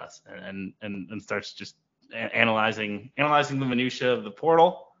us and starts just analyzing the minutia of the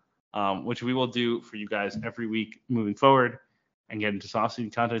portal, which we will do for you guys every week moving forward and get into soft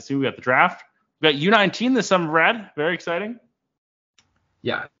season content soon. We got the draft. We got U19 this summer, Brad. Very exciting.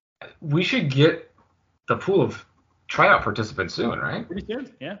 Yeah, we should get the pool of tryout participants soon, right? Pretty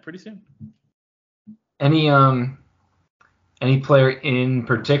soon. Yeah, pretty soon. Any player in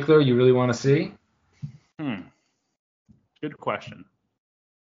particular you really want to see? Good question.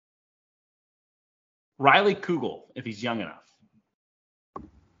 Riley Kugel, if he's young enough.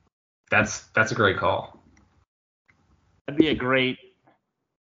 That's a great call. That'd be a great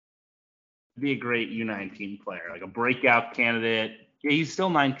U19 player, like a breakout candidate. Yeah, he's still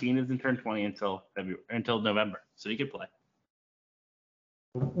 19. He doesn't turn 20 until November, so he could play.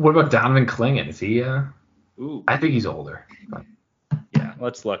 What about Donovan Clingan? Is he? Ooh. I think he's older. Yeah,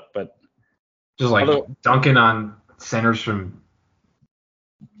 let's look. But just like dunking on centers from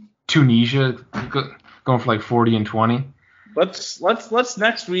Tunisia, going for like 40 and 20. Let's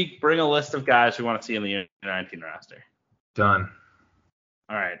next week bring a list of guys we want to see in the U19 roster. Done.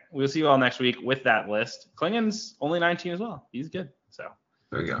 All right, we'll see you all next week with that list. Clingan's only 19 as well. He's good. So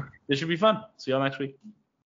there you go. This should be fun. See you all next week.